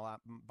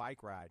 70-mile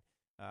bike ride,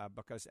 and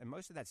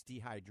most of that's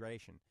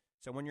dehydration.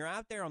 So when you're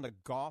out there on the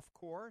golf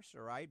course,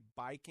 all right,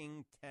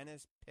 biking,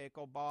 tennis,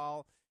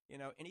 pickleball,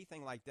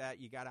 anything like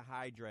that, you got to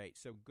hydrate.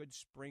 So good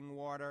spring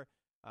water,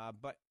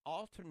 but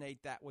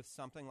alternate that with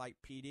something like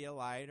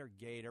Pedialyte or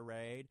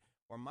Gatorade,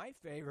 or my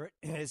favorite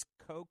is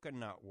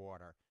coconut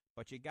water.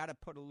 But you got to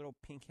put a little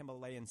pink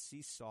Himalayan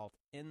sea salt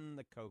in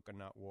the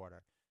coconut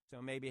water.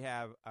 So maybe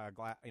have a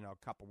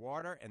cup of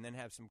water and then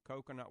have some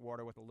coconut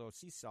water with a little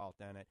sea salt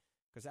in it,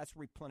 because that's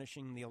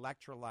replenishing the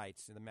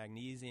electrolytes, the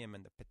magnesium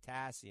and the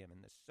potassium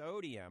and the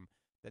sodium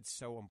that's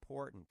so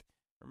important.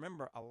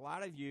 Remember, a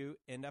lot of you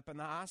end up in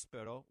the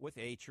hospital with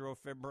atrial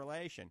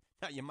fibrillation.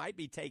 Now, you might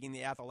be taking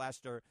the ethyl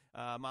ester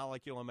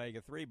molecule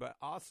omega-3, but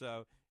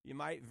also you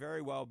might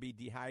very well be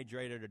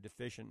dehydrated or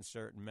deficient in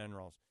certain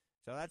minerals.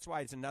 So that's why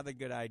it's another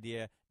good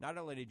idea not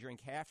only to drink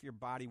half your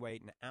body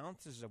weight in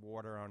ounces of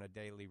water on a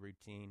daily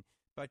routine,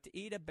 but to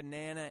eat a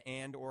banana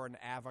and or an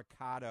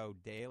avocado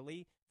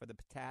daily for the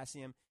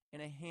potassium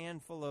and a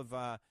handful of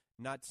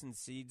nuts and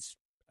seeds,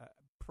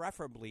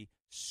 preferably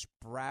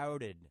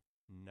sprouted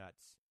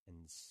nuts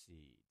and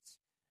seeds.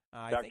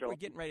 I think we're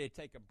getting ready to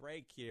take a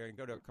break here and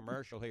go to a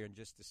commercial here in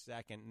just a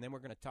second, and then we're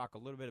going to talk a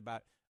little bit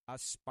about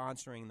us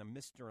sponsoring the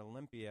Mr.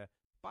 Olympia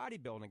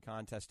bodybuilding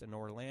contest in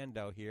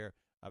Orlando here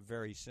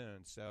very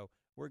soon. So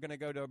we're going to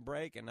go to a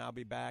break, and I'll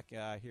be back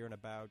here in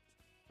about,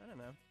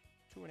 2.5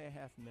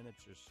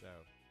 minutes or so.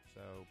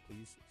 So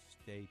please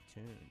stay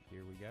tuned.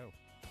 Here we go.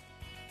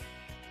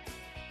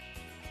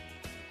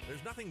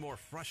 There's nothing more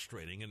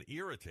frustrating and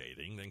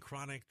irritating than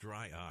chronic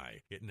dry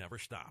eye. It never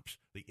stops.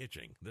 The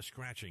itching, the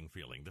scratching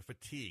feeling, the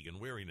fatigue and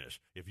weariness.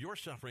 If you're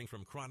suffering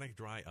from chronic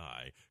dry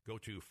eye, go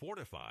to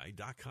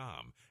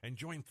Fortify.com and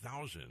join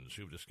thousands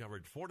who've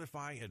discovered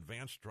Fortify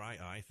Advanced Dry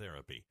Eye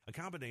Therapy, a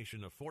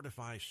combination of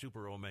Fortify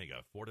Super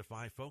Omega,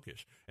 Fortify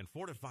Focus, and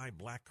Fortify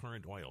Black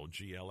Currant Oil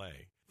GLA.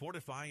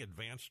 Fortify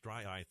Advanced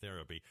Dry Eye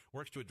Therapy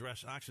works to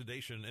address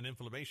oxidation and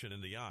inflammation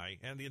in the eye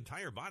and the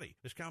entire body.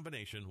 This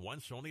combination,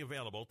 once only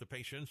available to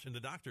patients in the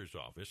doctor's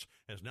office,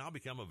 has now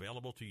become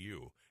available to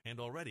you. And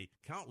already,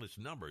 countless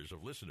numbers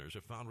of listeners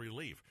have found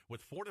relief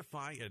with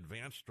Fortify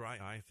Advanced Dry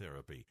Eye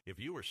Therapy. If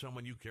you or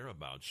someone you care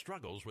about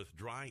struggles with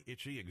dry,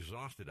 itchy,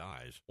 exhausted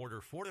eyes,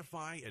 order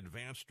Fortify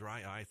Advanced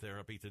Dry Eye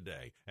Therapy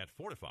today at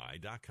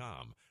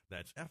Fortify.com.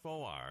 That's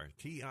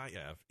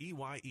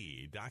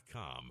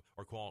FORTIFEYE.com,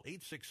 or call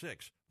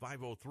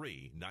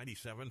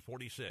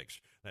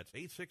 866-503-9746. That's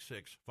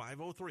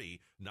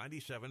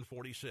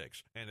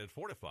 866-503-9746 and at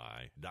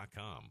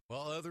Fortify.com.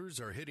 While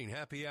others are hitting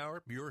happy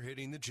hour, you're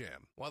hitting the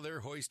gym. While they're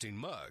hoisting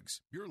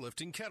mugs, you're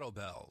lifting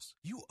kettlebells.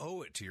 You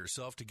owe it to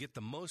yourself to get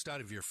the most out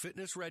of your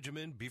fitness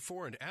regimen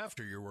before and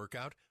after your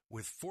workout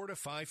with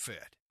Fortify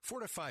Fit.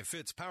 Fortify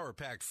Fit's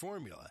power-packed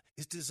formula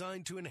is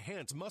designed to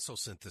enhance muscle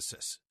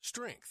synthesis,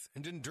 strength,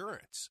 and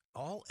endurance.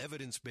 All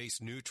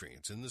evidence-based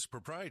nutrients in this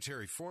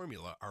proprietary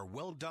formula are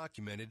well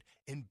documented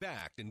and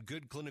backed in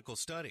good clinical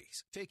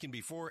studies, taken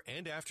before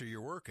and after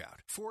your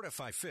workout.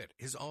 Fortify Fit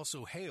is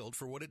also hailed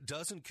for what it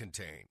doesn't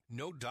contain.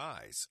 No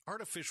dyes,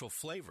 artificial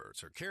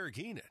flavors, or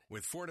carrageenan.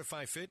 With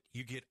Fortify Fit,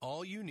 you get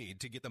all you need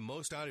to get the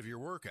most out of your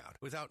workout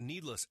without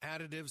needless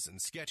additives and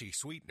sketchy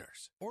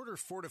sweeteners. Order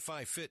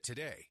Fortify Fit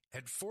today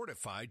at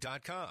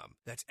fortify.com.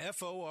 That's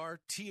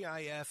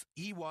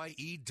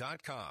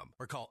FORTIFEYE.com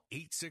or call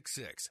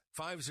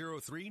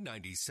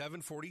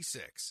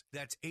 866-503-9746.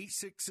 That's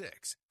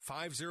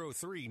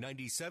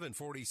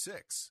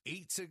 866-503-9746.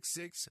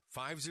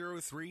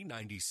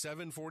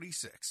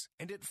 866-503-9746.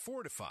 And at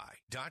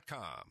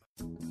fortify.com.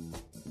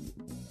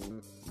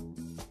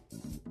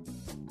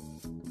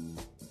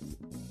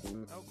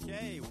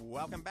 Okay,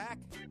 welcome back.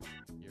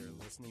 You're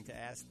listening to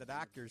Ask the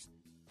Doctors.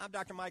 I'm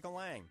Dr. Michael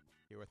Lang,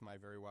 here with my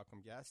very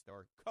welcome guest,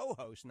 or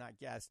co-host, not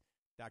guest,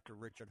 Dr.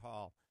 Richard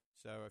Hall.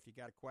 So if you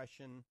got a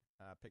question,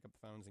 pick up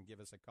the phones and give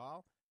us a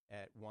call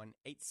at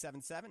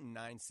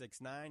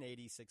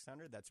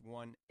 1-877-969-8600. That's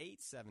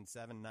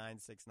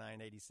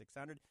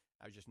 1-877-969-8600.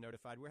 I was just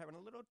notified we're having a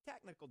little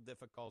technical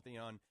difficulty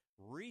on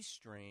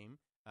Restream.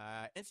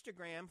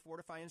 Instagram,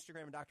 Fortify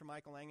Instagram, and Dr.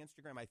 Michael Lang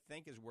Instagram, I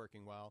think is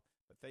working well.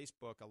 But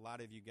Facebook, a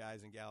lot of you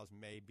guys and gals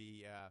may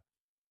be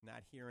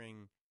not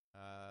hearing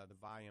the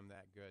volume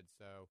that good.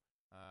 So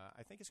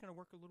I think it's going to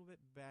work a little bit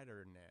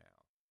better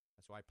now.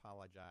 So I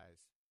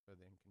apologize for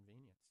the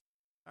inconvenience.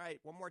 All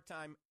right, one more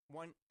time,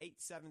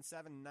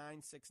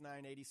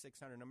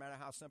 1-877-969-8600. No matter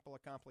how simple or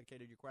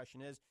complicated your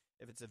question is,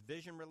 if it's a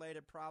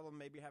vision-related problem,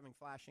 maybe you're having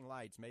flashing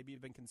lights, maybe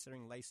you've been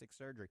considering LASIK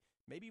surgery,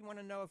 maybe you want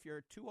to know if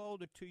you're too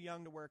old or too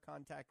young to wear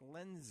contact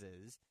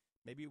lenses,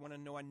 maybe you want to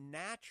know a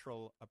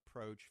natural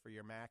approach for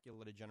your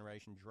macular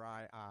degeneration,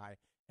 dry eye,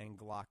 and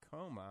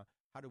glaucoma.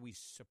 How do we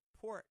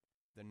support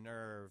the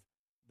nerve,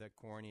 the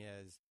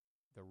corneas,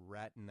 the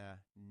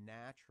retina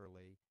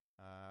naturally?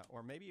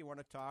 Or maybe you want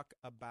to talk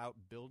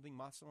about building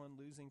muscle and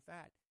losing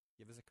fat.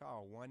 Give us a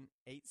call,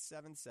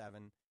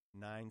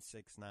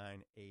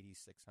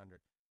 1-877-969-8600.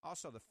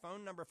 Also, the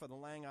phone number for the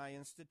Lang Eye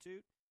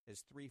Institute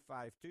is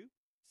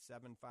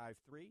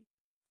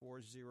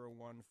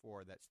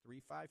 352-753-4014. That's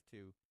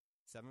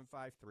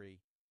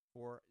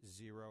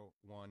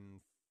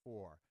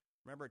 352-753-4014.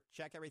 Remember,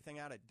 check everything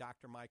out at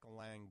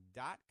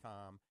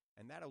drmichaellang.com,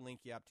 and that'll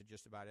link you up to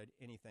just about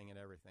anything and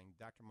everything,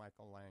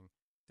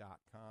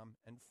 drmichaellang.com.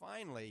 And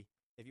finally,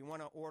 if you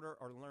want to order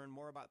or learn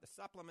more about the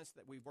supplements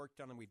that we've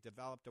worked on and we've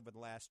developed over the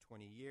last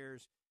 20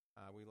 years,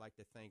 we like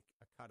to think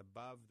a cut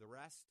above the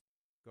rest.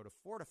 Go to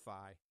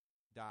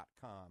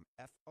fortify.com,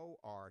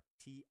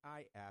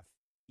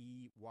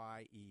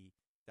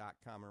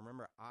 FORTIFEYE.com.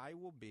 Remember, I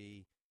will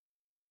be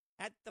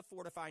at the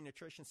Fortify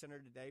Nutrition Center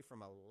today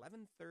from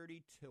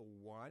 11:30 till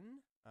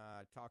 1,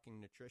 talking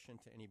nutrition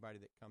to anybody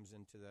that comes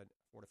into the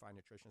Fortify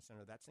Nutrition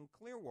Center. That's in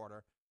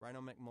Clearwater, right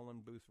on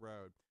McMullen Booth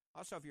Road.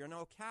 Also, if you're in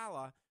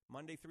Ocala,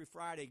 Monday through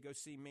Friday, go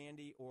see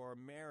Mandy or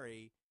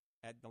Mary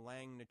at the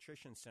Lang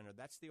Nutrition Center.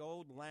 That's the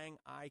old Lang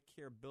Eye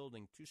Care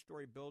building,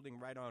 two-story building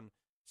right on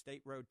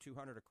State Road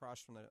 200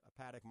 across from the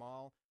Paddock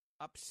Mall.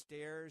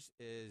 Upstairs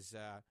is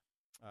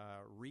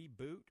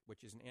Reboot,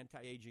 which is an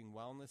anti-aging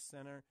wellness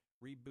center.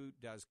 Reboot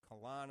does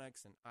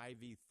colonics and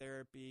IV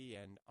therapy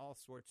and all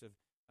sorts of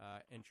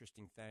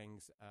interesting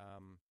things.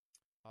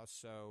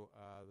 Also,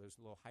 there's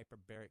little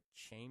hyperbaric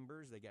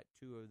chambers. They got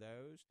 2 of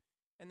those.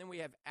 And then we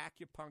have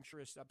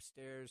acupuncturists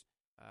upstairs.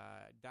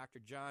 Dr.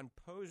 John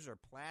Poser,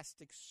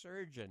 plastic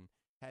surgeon,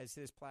 has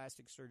his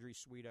plastic surgery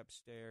suite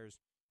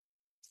upstairs.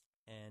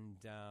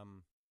 And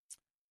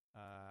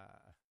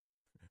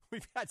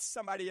we've got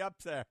somebody up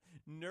there,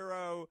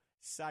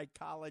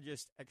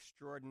 neuropsychologist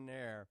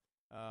extraordinaire.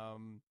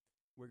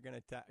 We're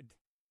going to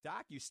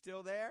Doc, you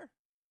still there?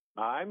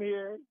 I'm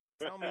here.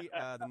 Tell me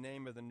the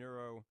name of the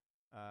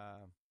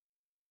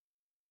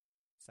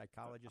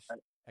psychologist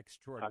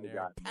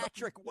extraordinaire,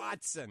 Patrick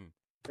Watson.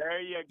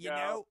 There you go. You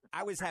know,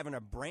 I was having a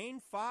brain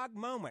fog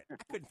moment. I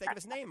couldn't think of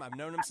his name. I've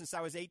known him since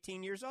I was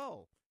 18 years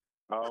old.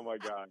 Oh, my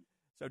God.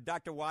 So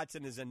Dr.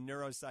 Watson is a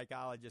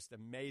neuropsychologist,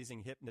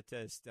 amazing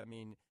hypnotist. I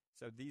mean,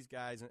 so these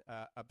guys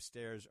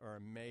upstairs are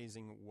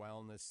amazing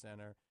wellness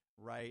center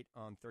right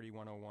on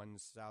 3101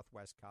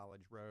 Southwest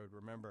College Road.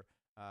 Remember,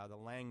 the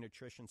Lang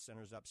Nutrition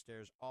Center's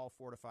upstairs, all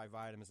Fortify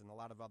vitamins and a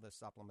lot of other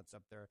supplements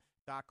up there.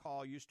 Doc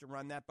Hall used to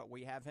run that, but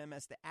we have him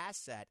as the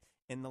asset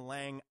in the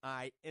Lang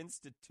Eye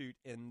Institute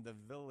in the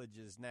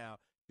Villages now,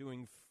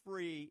 doing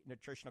free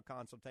nutritional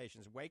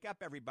consultations. Wake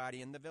up,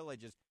 everybody in the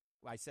Villages.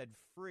 I said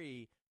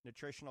free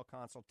nutritional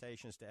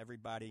consultations to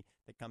everybody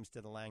that comes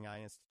to the Lang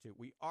Eye Institute.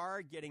 We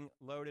are getting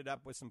loaded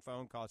up with some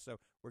phone calls, so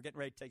we're getting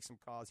ready to take some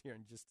calls here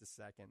in just a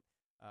second.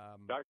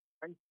 Dr.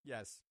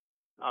 Yes.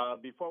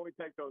 Before we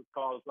take those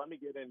calls, let me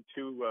get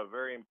into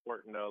very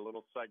important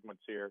little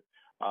segments here.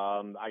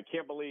 I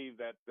can't believe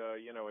that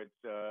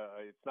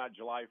it's not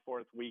July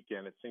 4th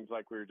weekend. It seems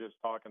like we were just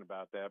talking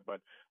about that,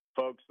 but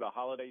folks, the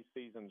holiday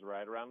season's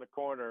right around the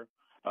corner.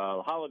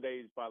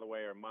 Holidays, by the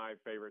way, are my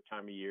favorite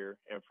time of year,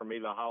 and for me,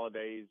 the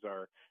holidays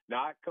are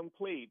not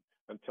complete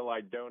until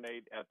I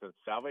donate at the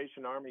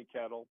Salvation Army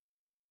Kettle,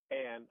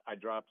 and I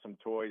drop some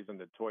toys in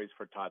the Toys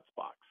for Tots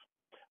box.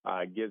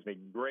 It gives me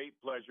great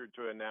pleasure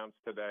to announce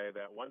today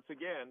that once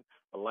again,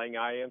 the Lang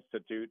Eye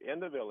Institute in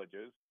the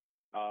Villages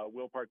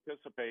will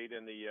participate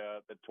in the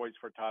Toys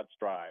for Tots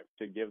drive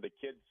to give the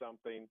kids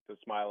something to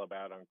smile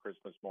about on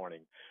Christmas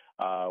morning.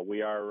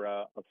 We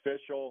are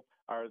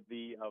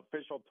the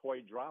official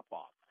toy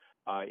drop-off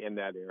in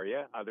that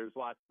area.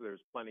 There's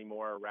plenty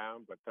more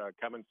around, but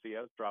come and see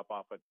us, drop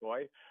off a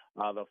toy.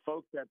 The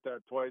folks at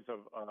Toys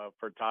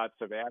for Tots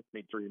have asked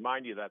me to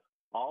remind you that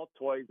all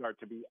toys are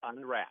to be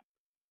unwrapped.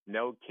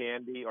 No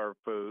candy or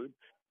food,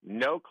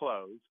 no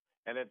clothes,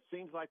 and it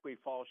seems like we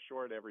fall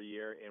short every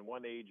year in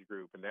one age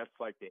group, and that's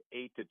like the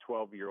 8 to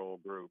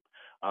 12-year-old group.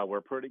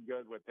 We're pretty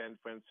good with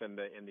infants and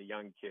the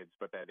young kids,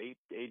 but that 8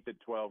 to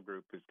 12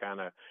 group is kind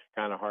of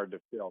hard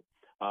to fill.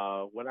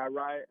 When I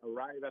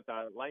arrive at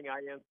the Lang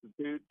Eye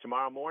Institute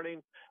tomorrow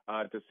morning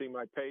to see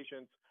my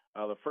patients,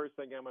 the first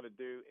thing I'm going to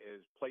do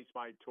is place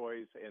my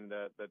toys in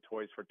the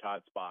Toys for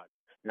Tots box,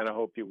 and I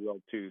hope you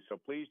will too. So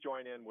please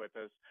join in with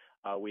us.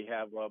 We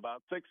have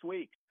about 6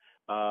 weeks,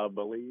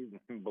 believe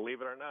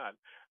it or not,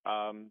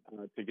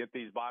 to get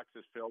these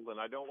boxes filled. And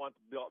I don't want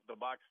the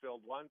box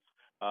filled once.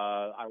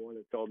 I want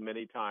it filled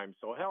many times.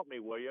 So help me,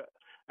 will you?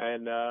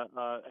 And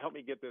help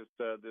me get this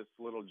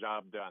little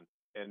job done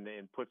and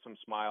put some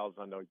smiles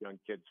on those young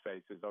kids'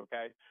 faces,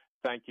 okay?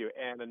 Thank you.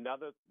 And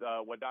another,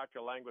 what Dr.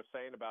 Lang was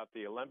saying about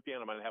the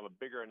Olympian, I'm going to have a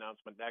bigger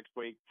announcement next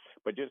week,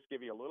 but just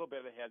give you a little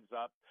bit of heads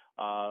up,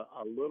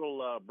 a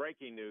little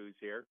breaking news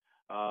here.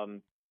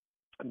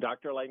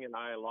 Dr. Lang and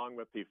I, along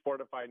with the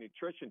Fortified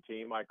Nutrition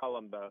team, I call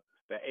them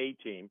the A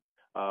team,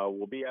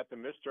 will be at the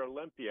Mr.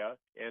 Olympia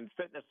and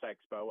Fitness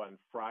Expo on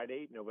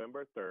Friday,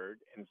 November 3rd,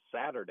 and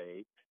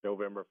Saturday,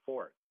 November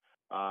 4th,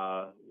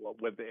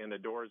 and the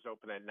doors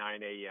open at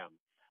 9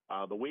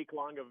 a.m. The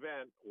week-long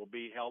event will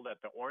be held at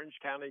the Orange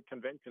County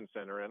Convention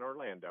Center in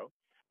Orlando.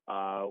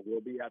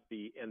 We'll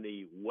be in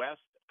the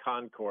West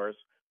Concourse,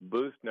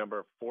 booth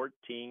number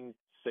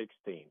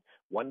 1416.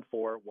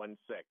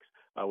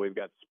 We've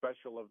got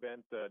special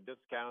event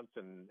discounts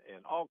and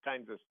all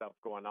kinds of stuff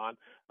going on.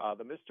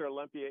 The Mr.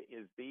 Olympia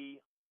is the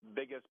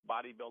biggest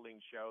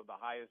bodybuilding show, the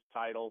highest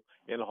title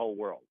in the whole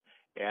world.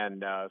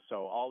 And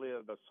so all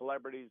the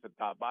celebrities, the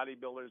top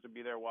bodybuilders will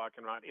be there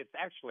walking around. It's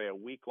actually a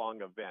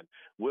week-long event.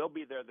 We'll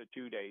be there the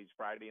 2 days,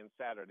 Friday and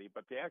Saturday,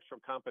 but the actual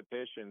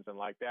competitions and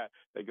like that,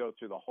 they go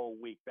through the whole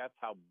week. That's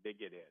how big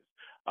it is.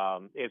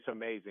 It's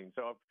amazing.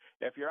 So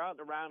if you're out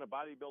and around and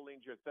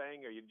bodybuilding's your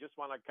thing, or you just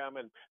want to come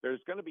in,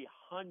 there's going to be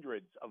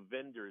hundreds of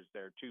vendors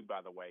there too, by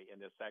the way, in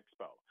this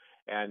expo.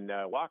 And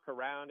walk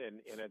around,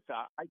 and it's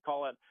I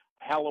call it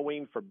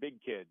Halloween for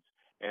big kids.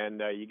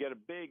 And you get a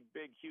big,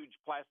 huge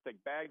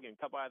plastic bag and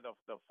come by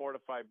the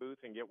Fortify booth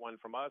and get one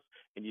from us,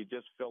 and you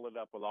just fill it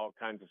up with all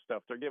kinds of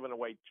stuff. They're giving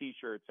away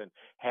T-shirts and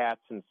hats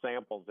and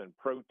samples and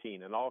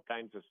protein and all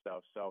kinds of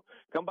stuff. So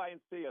come by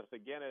and see us.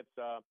 Again,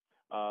 it's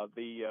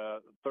the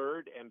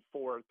 3rd and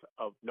 4th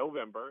of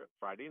November,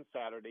 Friday and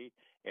Saturday,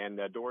 and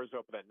doors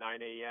open at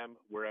 9 a.m.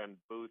 We're in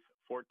booth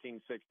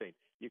 1416.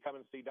 You come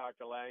and see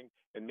Dr. Lang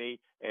and me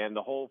and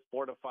the whole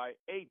Fortify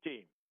A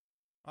team.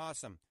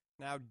 Awesome.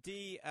 Now,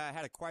 Dee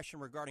had a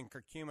question regarding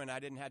curcumin. I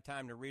didn't have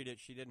time to read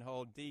it. She didn't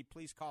hold. Dee,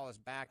 please call us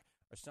back,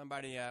 or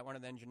somebody, one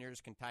of the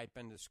engineers can type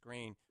in the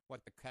screen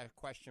what the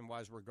question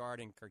was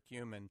regarding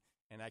curcumin,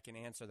 and I can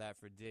answer that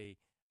for Dee.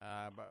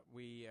 But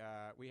we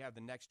have the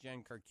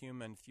next-gen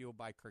curcumin fueled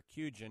by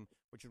curcugen,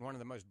 which is one of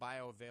the most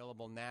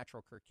bioavailable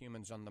natural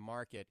curcumins on the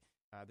market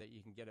that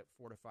you can get at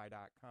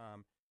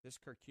fortify.com. This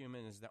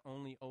curcumin is the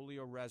only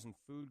oleoresin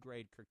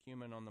food-grade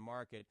curcumin on the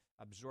market,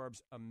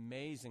 absorbs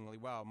amazingly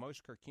well.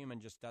 Most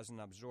curcumin just doesn't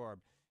absorb.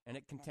 And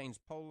it contains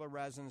polar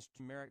resins,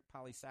 turmeric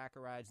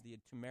polysaccharides, the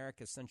turmeric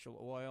essential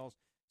oils.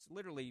 It's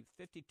literally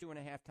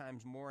 52.5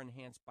 times more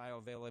enhanced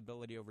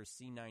bioavailability over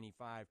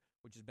C95,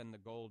 which has been the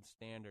gold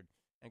standard.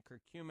 And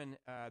curcumin,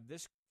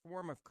 this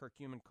form of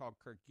curcumin called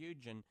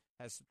curcugen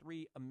has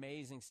 3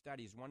 amazing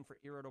studies, one for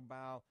irritable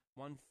bowel,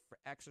 one for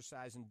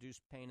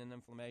exercise-induced pain and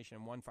inflammation,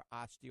 and one for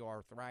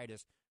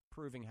osteoarthritis,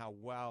 proving how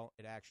well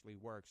it actually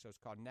works. So it's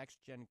called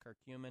Next Gen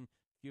Curcumin,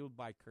 fueled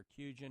by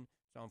curcugen.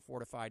 It's on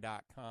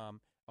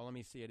fortify.com. Oh, let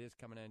me see. It is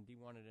coming in. Dee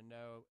wanted to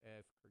know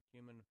if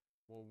curcumin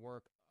will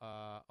work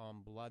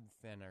on blood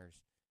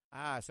thinners.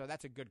 So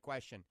that's a good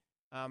question.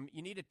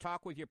 You need to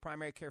talk with your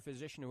primary care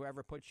physician,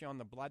 whoever puts you on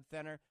the blood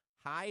thinner.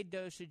 High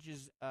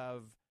dosages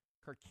of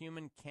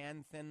curcumin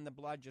can thin the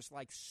blood, just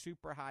like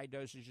super high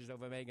dosages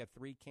of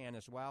omega-3 can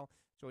as well.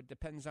 So it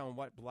depends on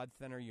what blood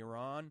thinner you're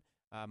on.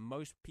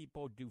 Most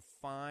people do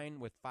fine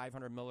with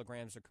 500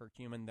 milligrams of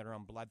curcumin that are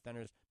on blood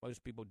thinners.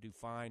 Most people do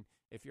fine.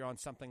 If you're on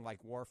something like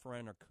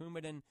warfarin or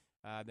Coumadin,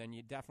 then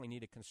you definitely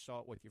need to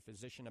consult with your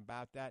physician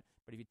about that.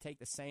 But if you take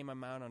the same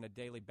amount on a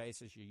daily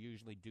basis, you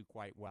usually do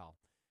quite well.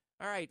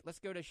 All right, let's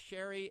go to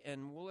Sherry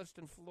in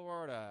Williston,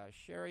 Florida.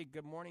 Sherry,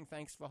 good morning.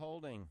 Thanks for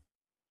holding.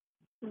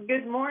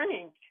 Good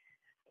morning.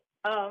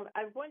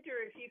 I wonder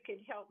if you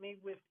could help me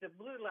with the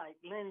blue light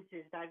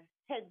lenses. I've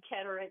had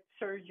cataract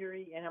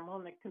surgery, and I'm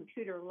on the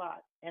computer a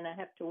lot, and I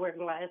have to wear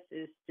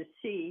glasses to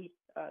see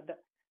the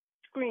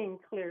screen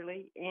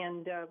clearly.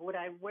 And would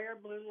I wear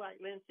blue light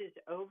lenses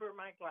over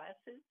my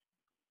glasses?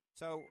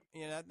 So,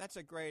 that's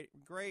a great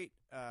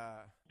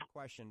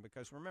question,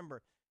 because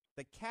remember,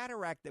 the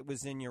cataract that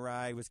was in your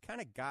eye was kind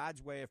of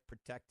God's way of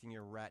protecting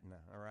your retina,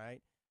 all right?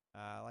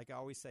 Like I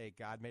always say,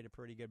 God made a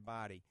pretty good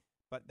body.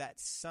 But that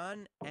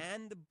sun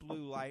and the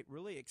blue light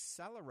really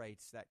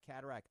accelerates that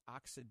cataract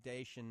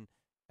oxidation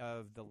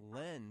of the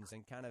lens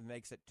and kind of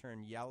makes it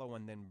turn yellow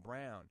and then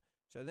brown.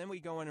 So then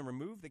we go in and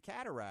remove the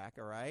cataract,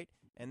 all right,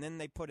 and then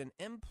they put an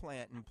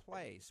implant in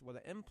place. Well,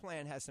 the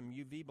implant has some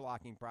UV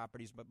blocking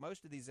properties, but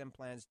most of these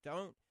implants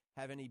don't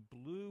have any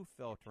blue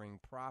filtering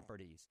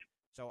properties.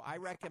 So I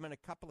recommend a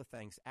couple of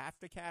things.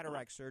 After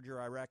cataract surgery,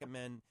 I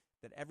recommend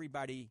that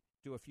everybody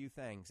do a few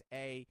things.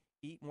 A,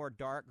 eat more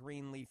dark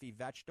green leafy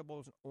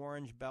vegetables,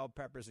 orange, bell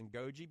peppers, and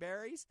goji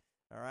berries,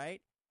 all right?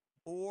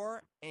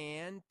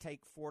 And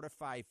take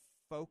Fortify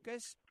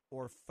Focus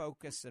or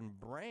Focus and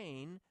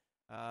Brain,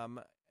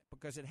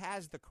 because it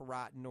has the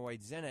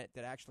carotenoids in it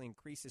that actually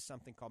increases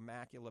something called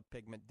macular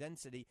pigment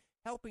density,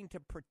 helping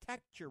to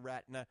protect your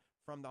retina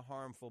from the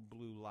harmful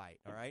blue light,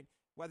 all right?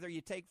 Whether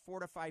you take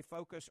Fortify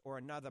Focus or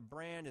another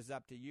brand is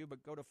up to you,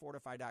 but go to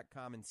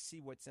Fortify.com and see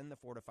what's in the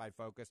Fortify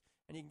Focus,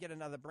 and you can get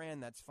another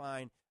brand, that's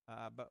fine,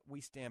 but we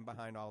stand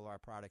behind all of our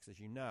products, as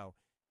you know.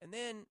 And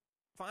then,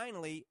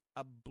 finally,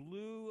 a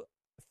blue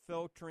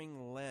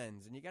filtering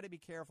lens, and you got to be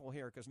careful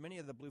here because many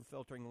of the blue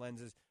filtering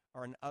lenses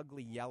are an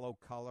ugly yellow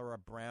color, a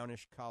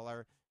brownish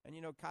color, and,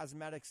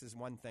 cosmetics is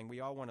one thing. We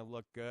all want to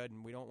look good,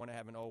 and we don't want to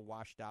have an old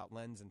washed-out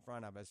lens in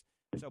front of us.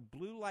 So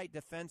blue light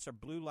defense or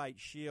blue light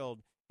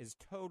shield is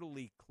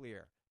totally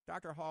clear.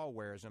 Dr. Hall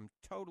wears them,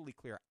 totally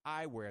clear.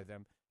 I wear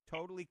them,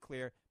 totally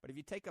clear. But if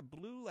you take a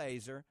blue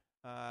laser,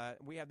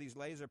 we have these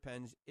laser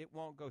pens, it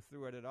won't go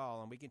through it at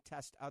all. And we can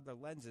test other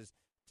lenses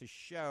to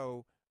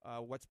show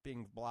what's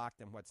being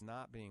blocked and what's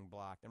not being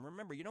blocked. And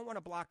remember, you don't want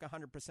to block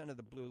 100% of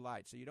the blue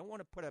light. So you don't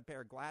want to put a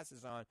pair of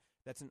glasses on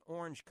that's an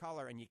orange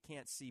color and you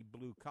can't see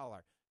blue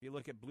color. If you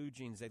look at blue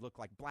jeans, they look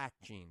like black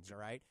jeans, all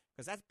right?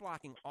 Because that's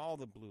blocking all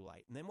the blue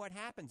light. And then what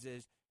happens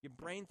is your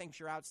brain thinks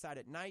you're outside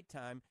at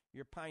nighttime,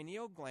 your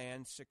pineal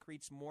gland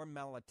secretes more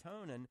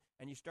melatonin,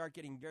 and you start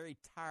getting very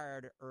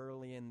tired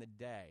early in the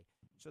day.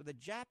 So the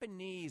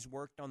Japanese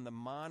worked on the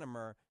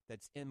monomer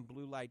that's in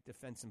blue light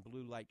defense and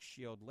blue light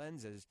shield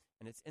lenses,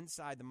 and it's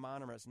inside the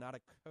monomer. It's not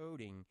a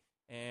coating.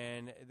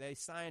 And they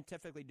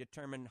scientifically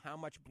determined how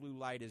much blue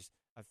light is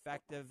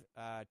effective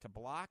to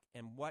block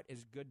and what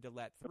is good to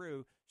let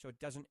through so it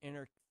doesn't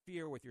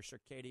interfere with your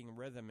circadian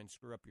rhythm and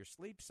screw up your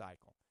sleep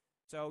cycle.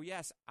 So,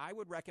 yes, I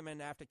would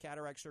recommend after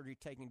cataract surgery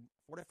taking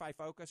Fortify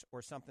Focus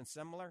or something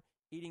similar,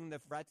 eating the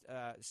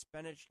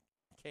spinach,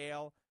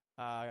 kale,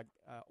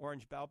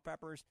 orange bell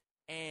peppers,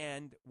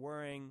 and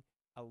wearing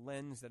a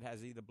lens that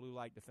has either blue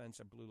light defense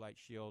or blue light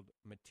shield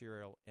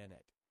material in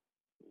it.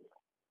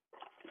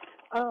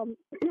 Do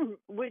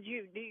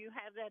you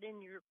have that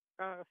in your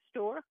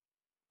store?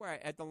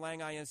 Right, at the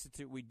Lang Eye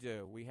Institute we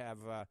do. We have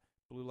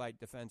blue light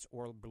defense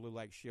or blue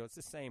light shield. It's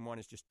the same one,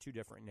 it's just two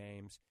different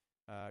names,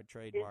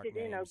 trademark names.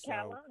 Is it in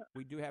Ocala? So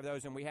we do have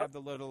those, and we have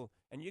the little,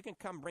 and you can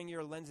come bring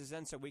your lenses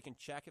in so we can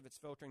check if it's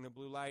filtering the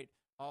blue light.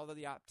 All of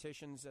the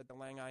opticians at the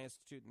Lang Eye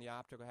Institute and the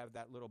optical have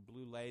that little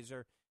blue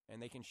laser,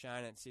 and they can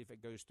shine it and see if it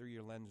goes through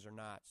your lens or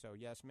not. So,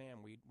 yes,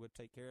 ma'am, we'll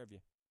take care of you.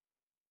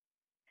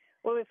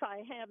 Well, if I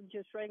have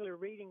just regular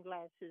reading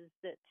glasses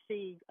that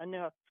see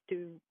enough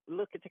to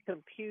look at the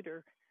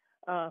computer,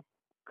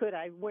 could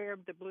I wear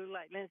the blue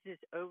light lenses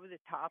over the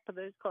top of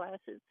those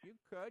glasses? You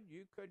could.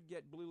 You could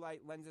get blue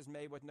light lenses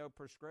made with no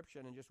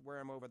prescription and just wear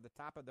them over the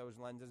top of those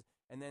lenses.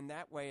 And then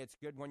that way it's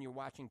good when you're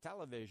watching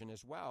television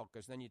as well,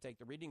 because then you take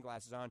the reading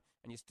glasses on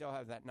and you still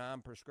have that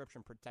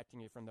non-prescription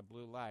protecting you from the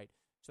blue light.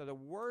 So the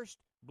worst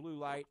blue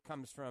light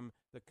comes from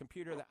the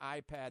computer, the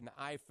iPad, and the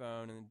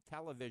iPhone, and the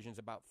television's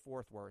about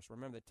fourth worst.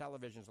 Remember, the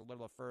television's a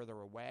little further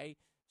away,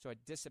 so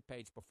it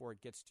dissipates before it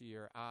gets to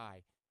your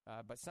eye.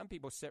 But some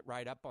people sit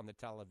right up on the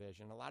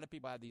television. A lot of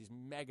people have these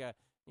mega,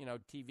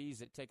 TVs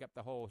that take up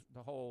the whole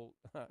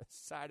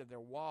side of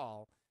their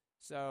wall.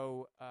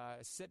 So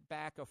sit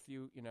back a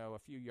few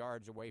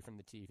yards away from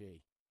the TV.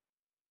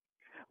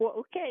 Well,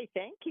 okay,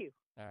 thank you.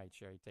 All right,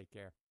 Sherry, take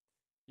care.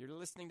 You're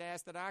listening to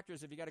Ask the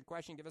Doctors. If you got a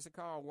question, give us a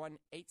call,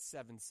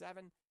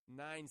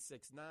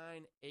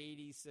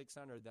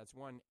 1-877-969-8600. That's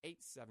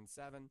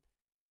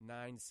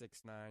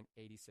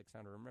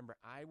 1-877-969-8600. Remember,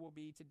 I will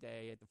be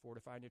today at the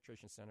Fortified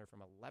Nutrition Center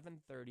from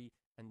 11:30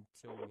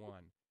 until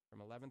 1. from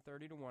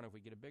 11:30 to 1. If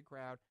we get a big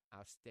crowd,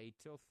 I'll stay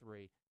till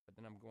 3. But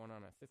then I'm going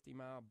on a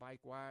 50-mile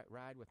bike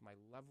ride with my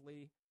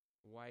lovely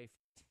wife,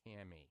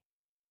 Tammy.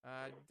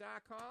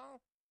 Doc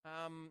Hall,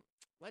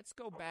 let's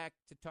go back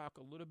to talk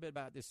a little bit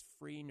about this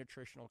free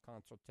nutritional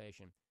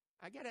consultation.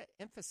 I got to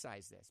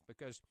emphasize this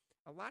because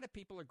a lot of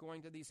people are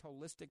going to these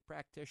holistic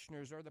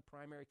practitioners or the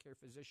primary care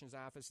physician's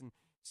office and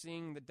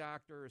seeing the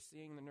doctor or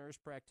seeing the nurse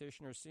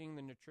practitioner or seeing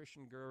the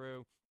nutrition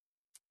guru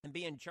and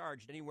being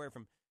charged anywhere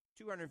from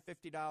 $250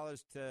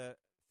 to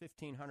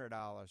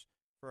 $1,500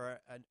 for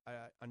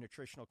a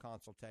nutritional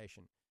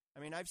consultation. I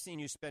mean, I've seen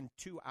you spend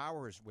 2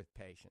 hours with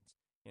patients,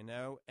 and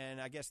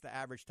I guess the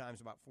average time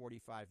is about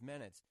 45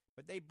 minutes.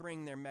 But they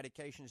bring their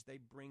medications, they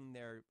bring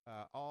their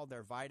all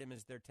their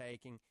vitamins they're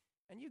taking,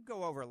 and you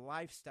go over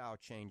lifestyle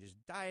changes,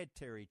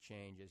 dietary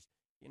changes,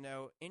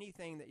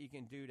 anything that you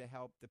can do to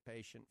help the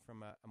patient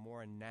from a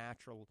more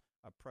natural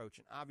approach.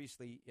 And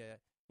obviously,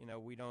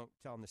 we don't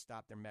tell them to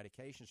stop their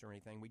medications or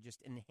anything. We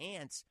just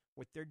enhance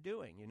what they're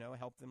doing,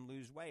 help them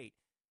lose weight.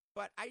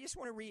 But I just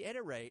want to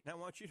reiterate, and I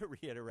want you to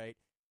reiterate,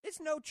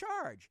 it's no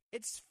charge.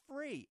 It's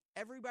free.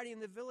 Everybody in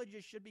the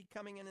villages should be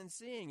coming in and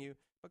seeing you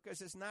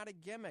because it's not a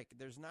gimmick.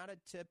 There's not a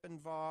tip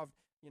involved.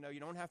 You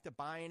don't have to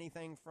buy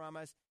anything from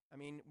us. I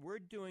mean, we're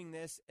doing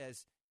this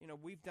as,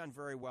 we've done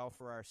very well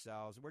for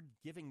ourselves. We're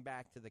giving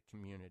back to the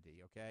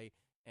community, okay?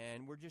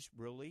 And we're just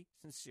really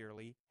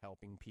sincerely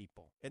helping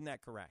people. Isn't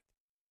that correct?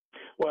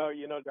 Well,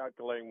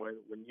 Dr. Lang,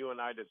 when you and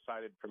I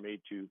decided for me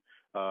to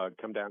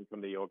come down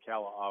from the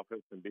Ocala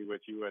office and be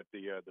with you at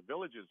the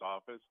Villages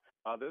office,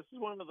 this is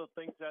one of the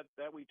things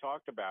that we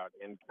talked about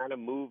and kind of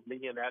moved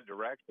me in that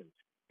direction.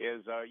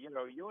 Is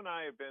you and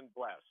I have been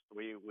blessed.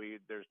 We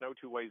there's no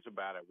two ways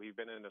about it. We've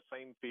been in the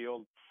same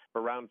field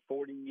for around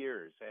 40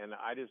 years, and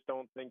I just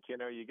don't think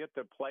you get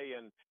to play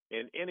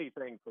in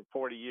anything for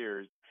 40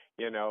 years.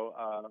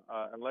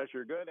 Unless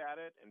you're good at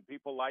it and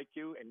people like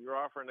you and you're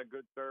offering a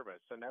good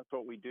service, and that's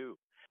what we do.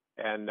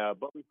 And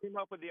but we came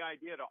up with the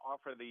idea to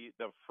offer the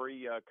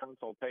free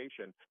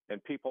consultation,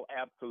 and people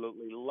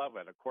absolutely love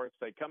it. Of course,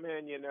 they come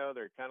in,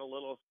 they're kind of a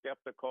little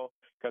skeptical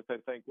because they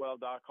think, well,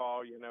 Doc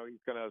Hall,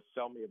 he's going to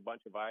sell me a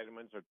bunch of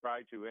vitamins or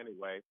try to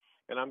anyway,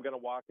 and I'm going to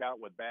walk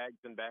out with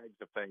bags and bags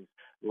of things.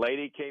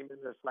 Lady came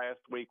in this last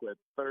week with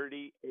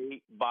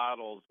 38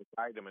 bottles of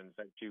vitamins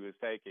that she was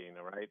taking,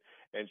 all right?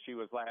 And she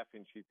was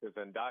laughing. She says,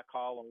 and Doc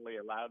Hall only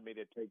allowed me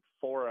to take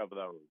 4 of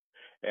those.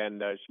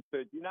 And she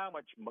said, you know how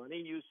much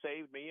money you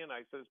saved me? And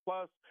I says,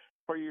 plus,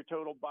 for your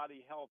total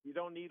body health, you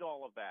don't need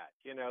all of that.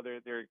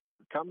 There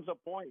comes a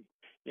point,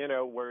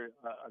 where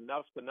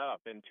enough's enough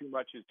and too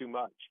much is too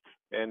much.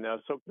 And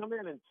so come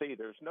in and see.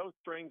 There's no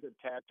strings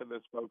attached to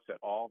this, folks, at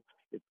all.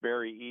 It's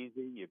very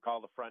easy. You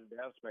call the front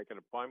desk, make an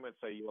appointment,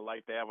 say you would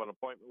like to have an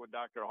appointment with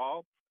Dr.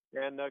 Hall,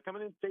 and come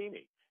in and see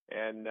me.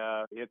 And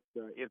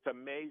it's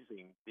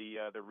amazing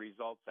the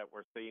results that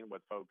we're seeing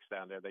with folks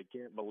down there. They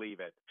can't believe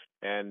it,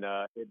 and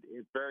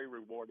it's very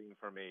rewarding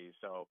for me.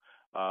 So,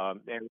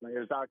 and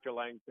as Dr.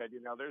 Lang said,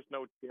 there's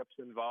no tips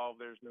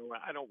involved.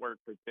 I don't work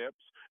for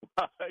tips,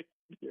 but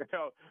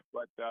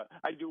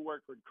I do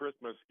work for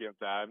Christmas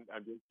gifts.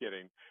 I'm just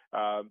kidding,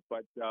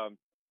 but.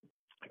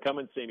 Come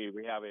and see me.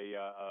 We have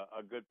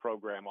a good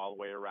program all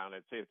the way around.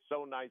 It's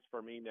so nice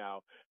for me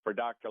now, for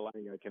Dr.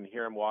 Lang. I can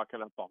hear him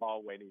walking up the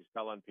hallway, and he's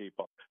telling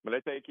people, I'm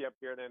going to take you up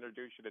here and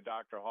introduce you to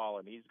Dr. Hall,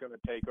 and he's going to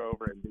take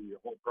over and do your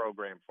whole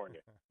program for you.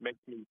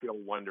 Makes me feel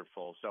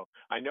wonderful. So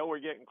I know we're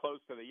getting close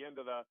to the end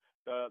of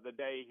the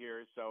day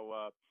here,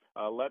 so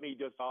let me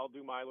I'll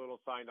do my little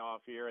sign off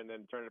here and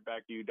then turn it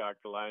back to you,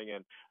 Dr. Lang.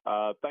 And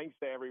thanks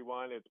to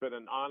everyone. It's been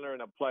an honor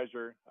and a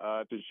pleasure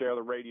to share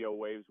the radio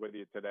waves with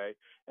you today,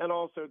 and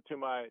also to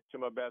my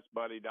best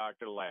buddy,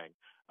 Dr. Lang.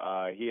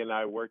 He and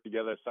I work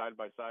together side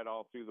by side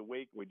all through the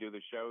week. We do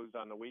the shows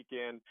on the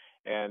weekend,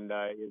 and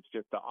it's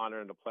just an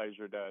honor and a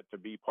pleasure to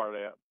be part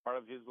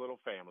of his little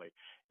family.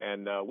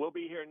 And we'll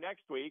be here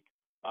next week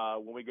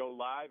when we go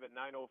live at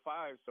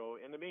 9:05. So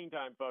in the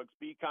meantime, folks,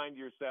 be kind to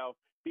yourself,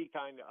 be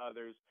kind to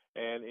others,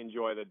 and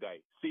enjoy the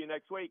day. See you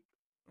next week.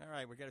 All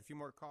right, we got a few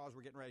more calls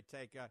we're getting ready to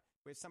take.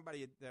 We had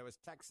somebody that was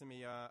texting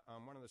me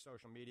on one of the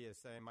social media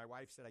saying, my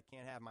wife said I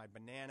can't have my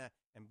banana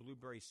and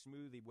blueberry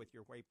smoothie with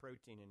your whey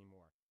protein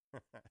anymore.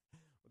 Well,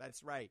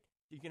 that's right.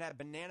 You can have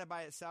banana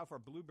by itself or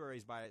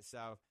blueberries by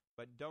itself,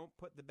 but don't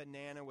put the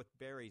banana with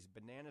berries.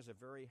 Bananas are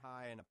very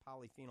high in a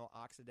polyphenol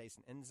oxidase,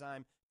 an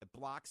enzyme that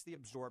blocks the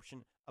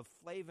absorption of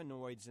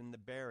flavonoids in the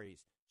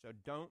berries. So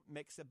don't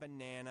mix a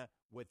banana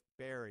with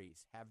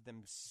berries. Have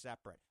them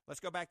separate. Let's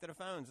go back to the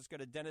phones. Let's go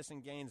to Dennis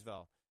in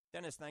Gainesville.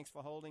 Dennis, thanks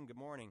for holding. Good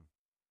morning.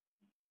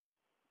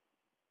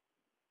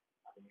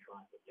 I've been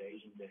trying for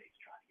days and days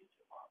trying to get to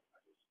the market.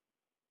 I just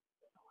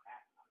don't know how.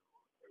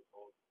 They're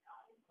both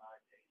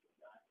 95 days.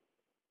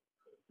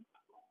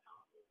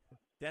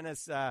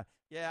 Dennis,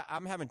 yeah,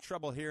 I'm having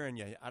trouble hearing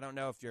you. I don't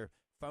know if your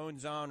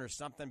phone's on or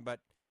something,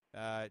 but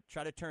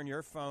try to turn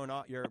your phone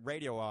off, your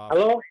radio off.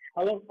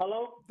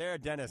 Hello? There,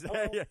 Dennis.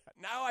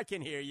 Now I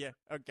can hear you.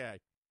 Okay.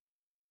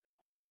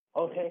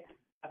 Okay.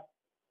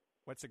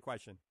 What's the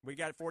question? We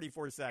got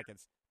 44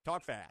 seconds.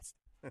 Talk fast.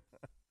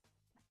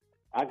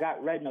 I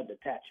got retinal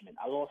detachment.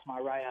 I lost my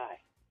right eye.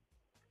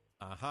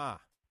 Uh-huh.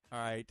 All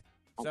right.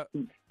 So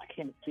I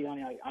can't see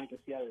only I can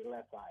see out of the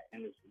left eye,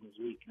 and it's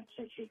weak. And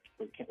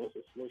what's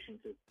the solution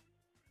to?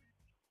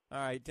 All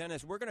right,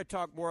 Dennis, we're going to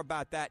talk more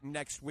about that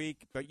next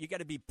week, but you got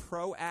to be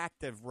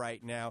proactive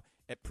right now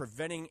at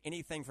preventing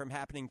anything from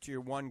happening to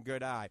your one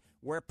good eye.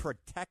 Wear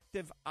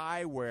protective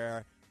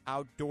eyewear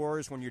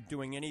outdoors when you're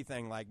doing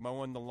anything like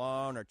mowing the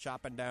lawn or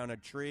chopping down a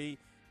tree.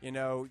 You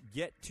know,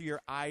 get to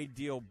your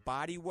ideal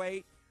body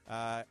weight.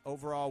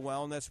 Overall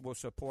wellness will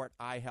support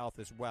eye health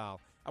as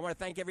well. I want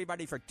to thank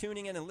everybody for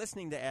tuning in and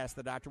listening to Ask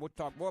the Doctor. We'll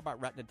talk more about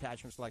retina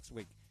detachments next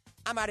week.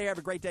 I'm out of here. Have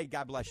a great day.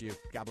 God bless you.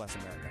 God bless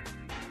America.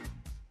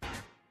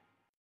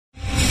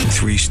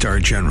 3-star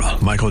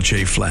General Michael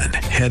J. Flynn,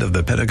 head of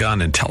the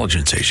Pentagon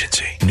Intelligence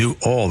Agency, knew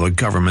all the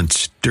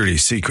government's dirty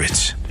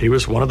secrets. He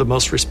was one of the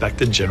most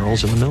respected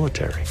generals in the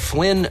military.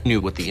 Flynn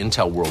knew what the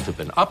intel world had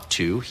been up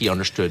to. He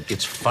understood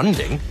its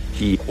funding.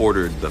 He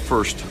ordered the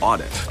first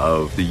audit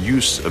of the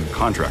use of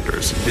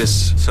contractors.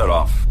 This set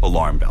off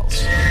alarm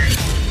bells.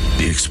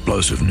 The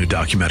explosive new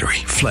documentary,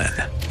 Flynn,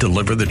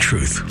 Deliver the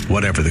Truth,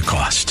 Whatever the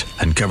Cost,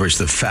 uncovers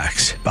the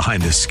facts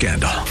behind this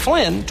scandal.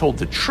 Flynn told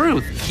the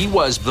truth. He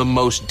was the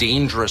most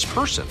dangerous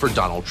person for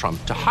Donald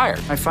Trump to hire.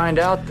 I find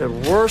out the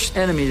worst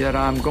enemy that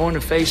I'm going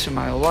to face in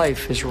my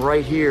life is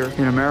right here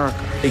in America.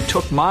 They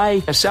took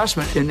my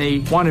assessment and they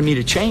wanted me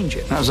to change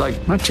it. And I was like,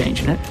 I'm not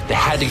changing it. They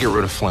had to get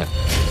rid of Flynn.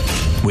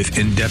 With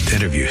in-depth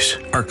interviews,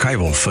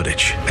 archival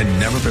footage, and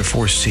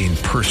never-before-seen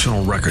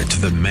personal records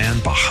of the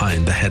man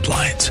behind the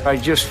headlines. I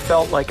just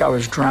felt like I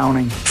was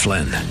drowning.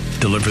 Flynn,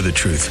 Deliver the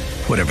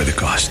Truth, Whatever the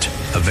Cost.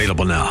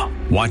 Available now.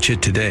 Watch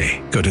it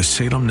today. Go to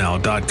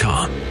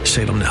salemnow.com.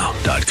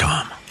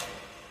 salemnow.com.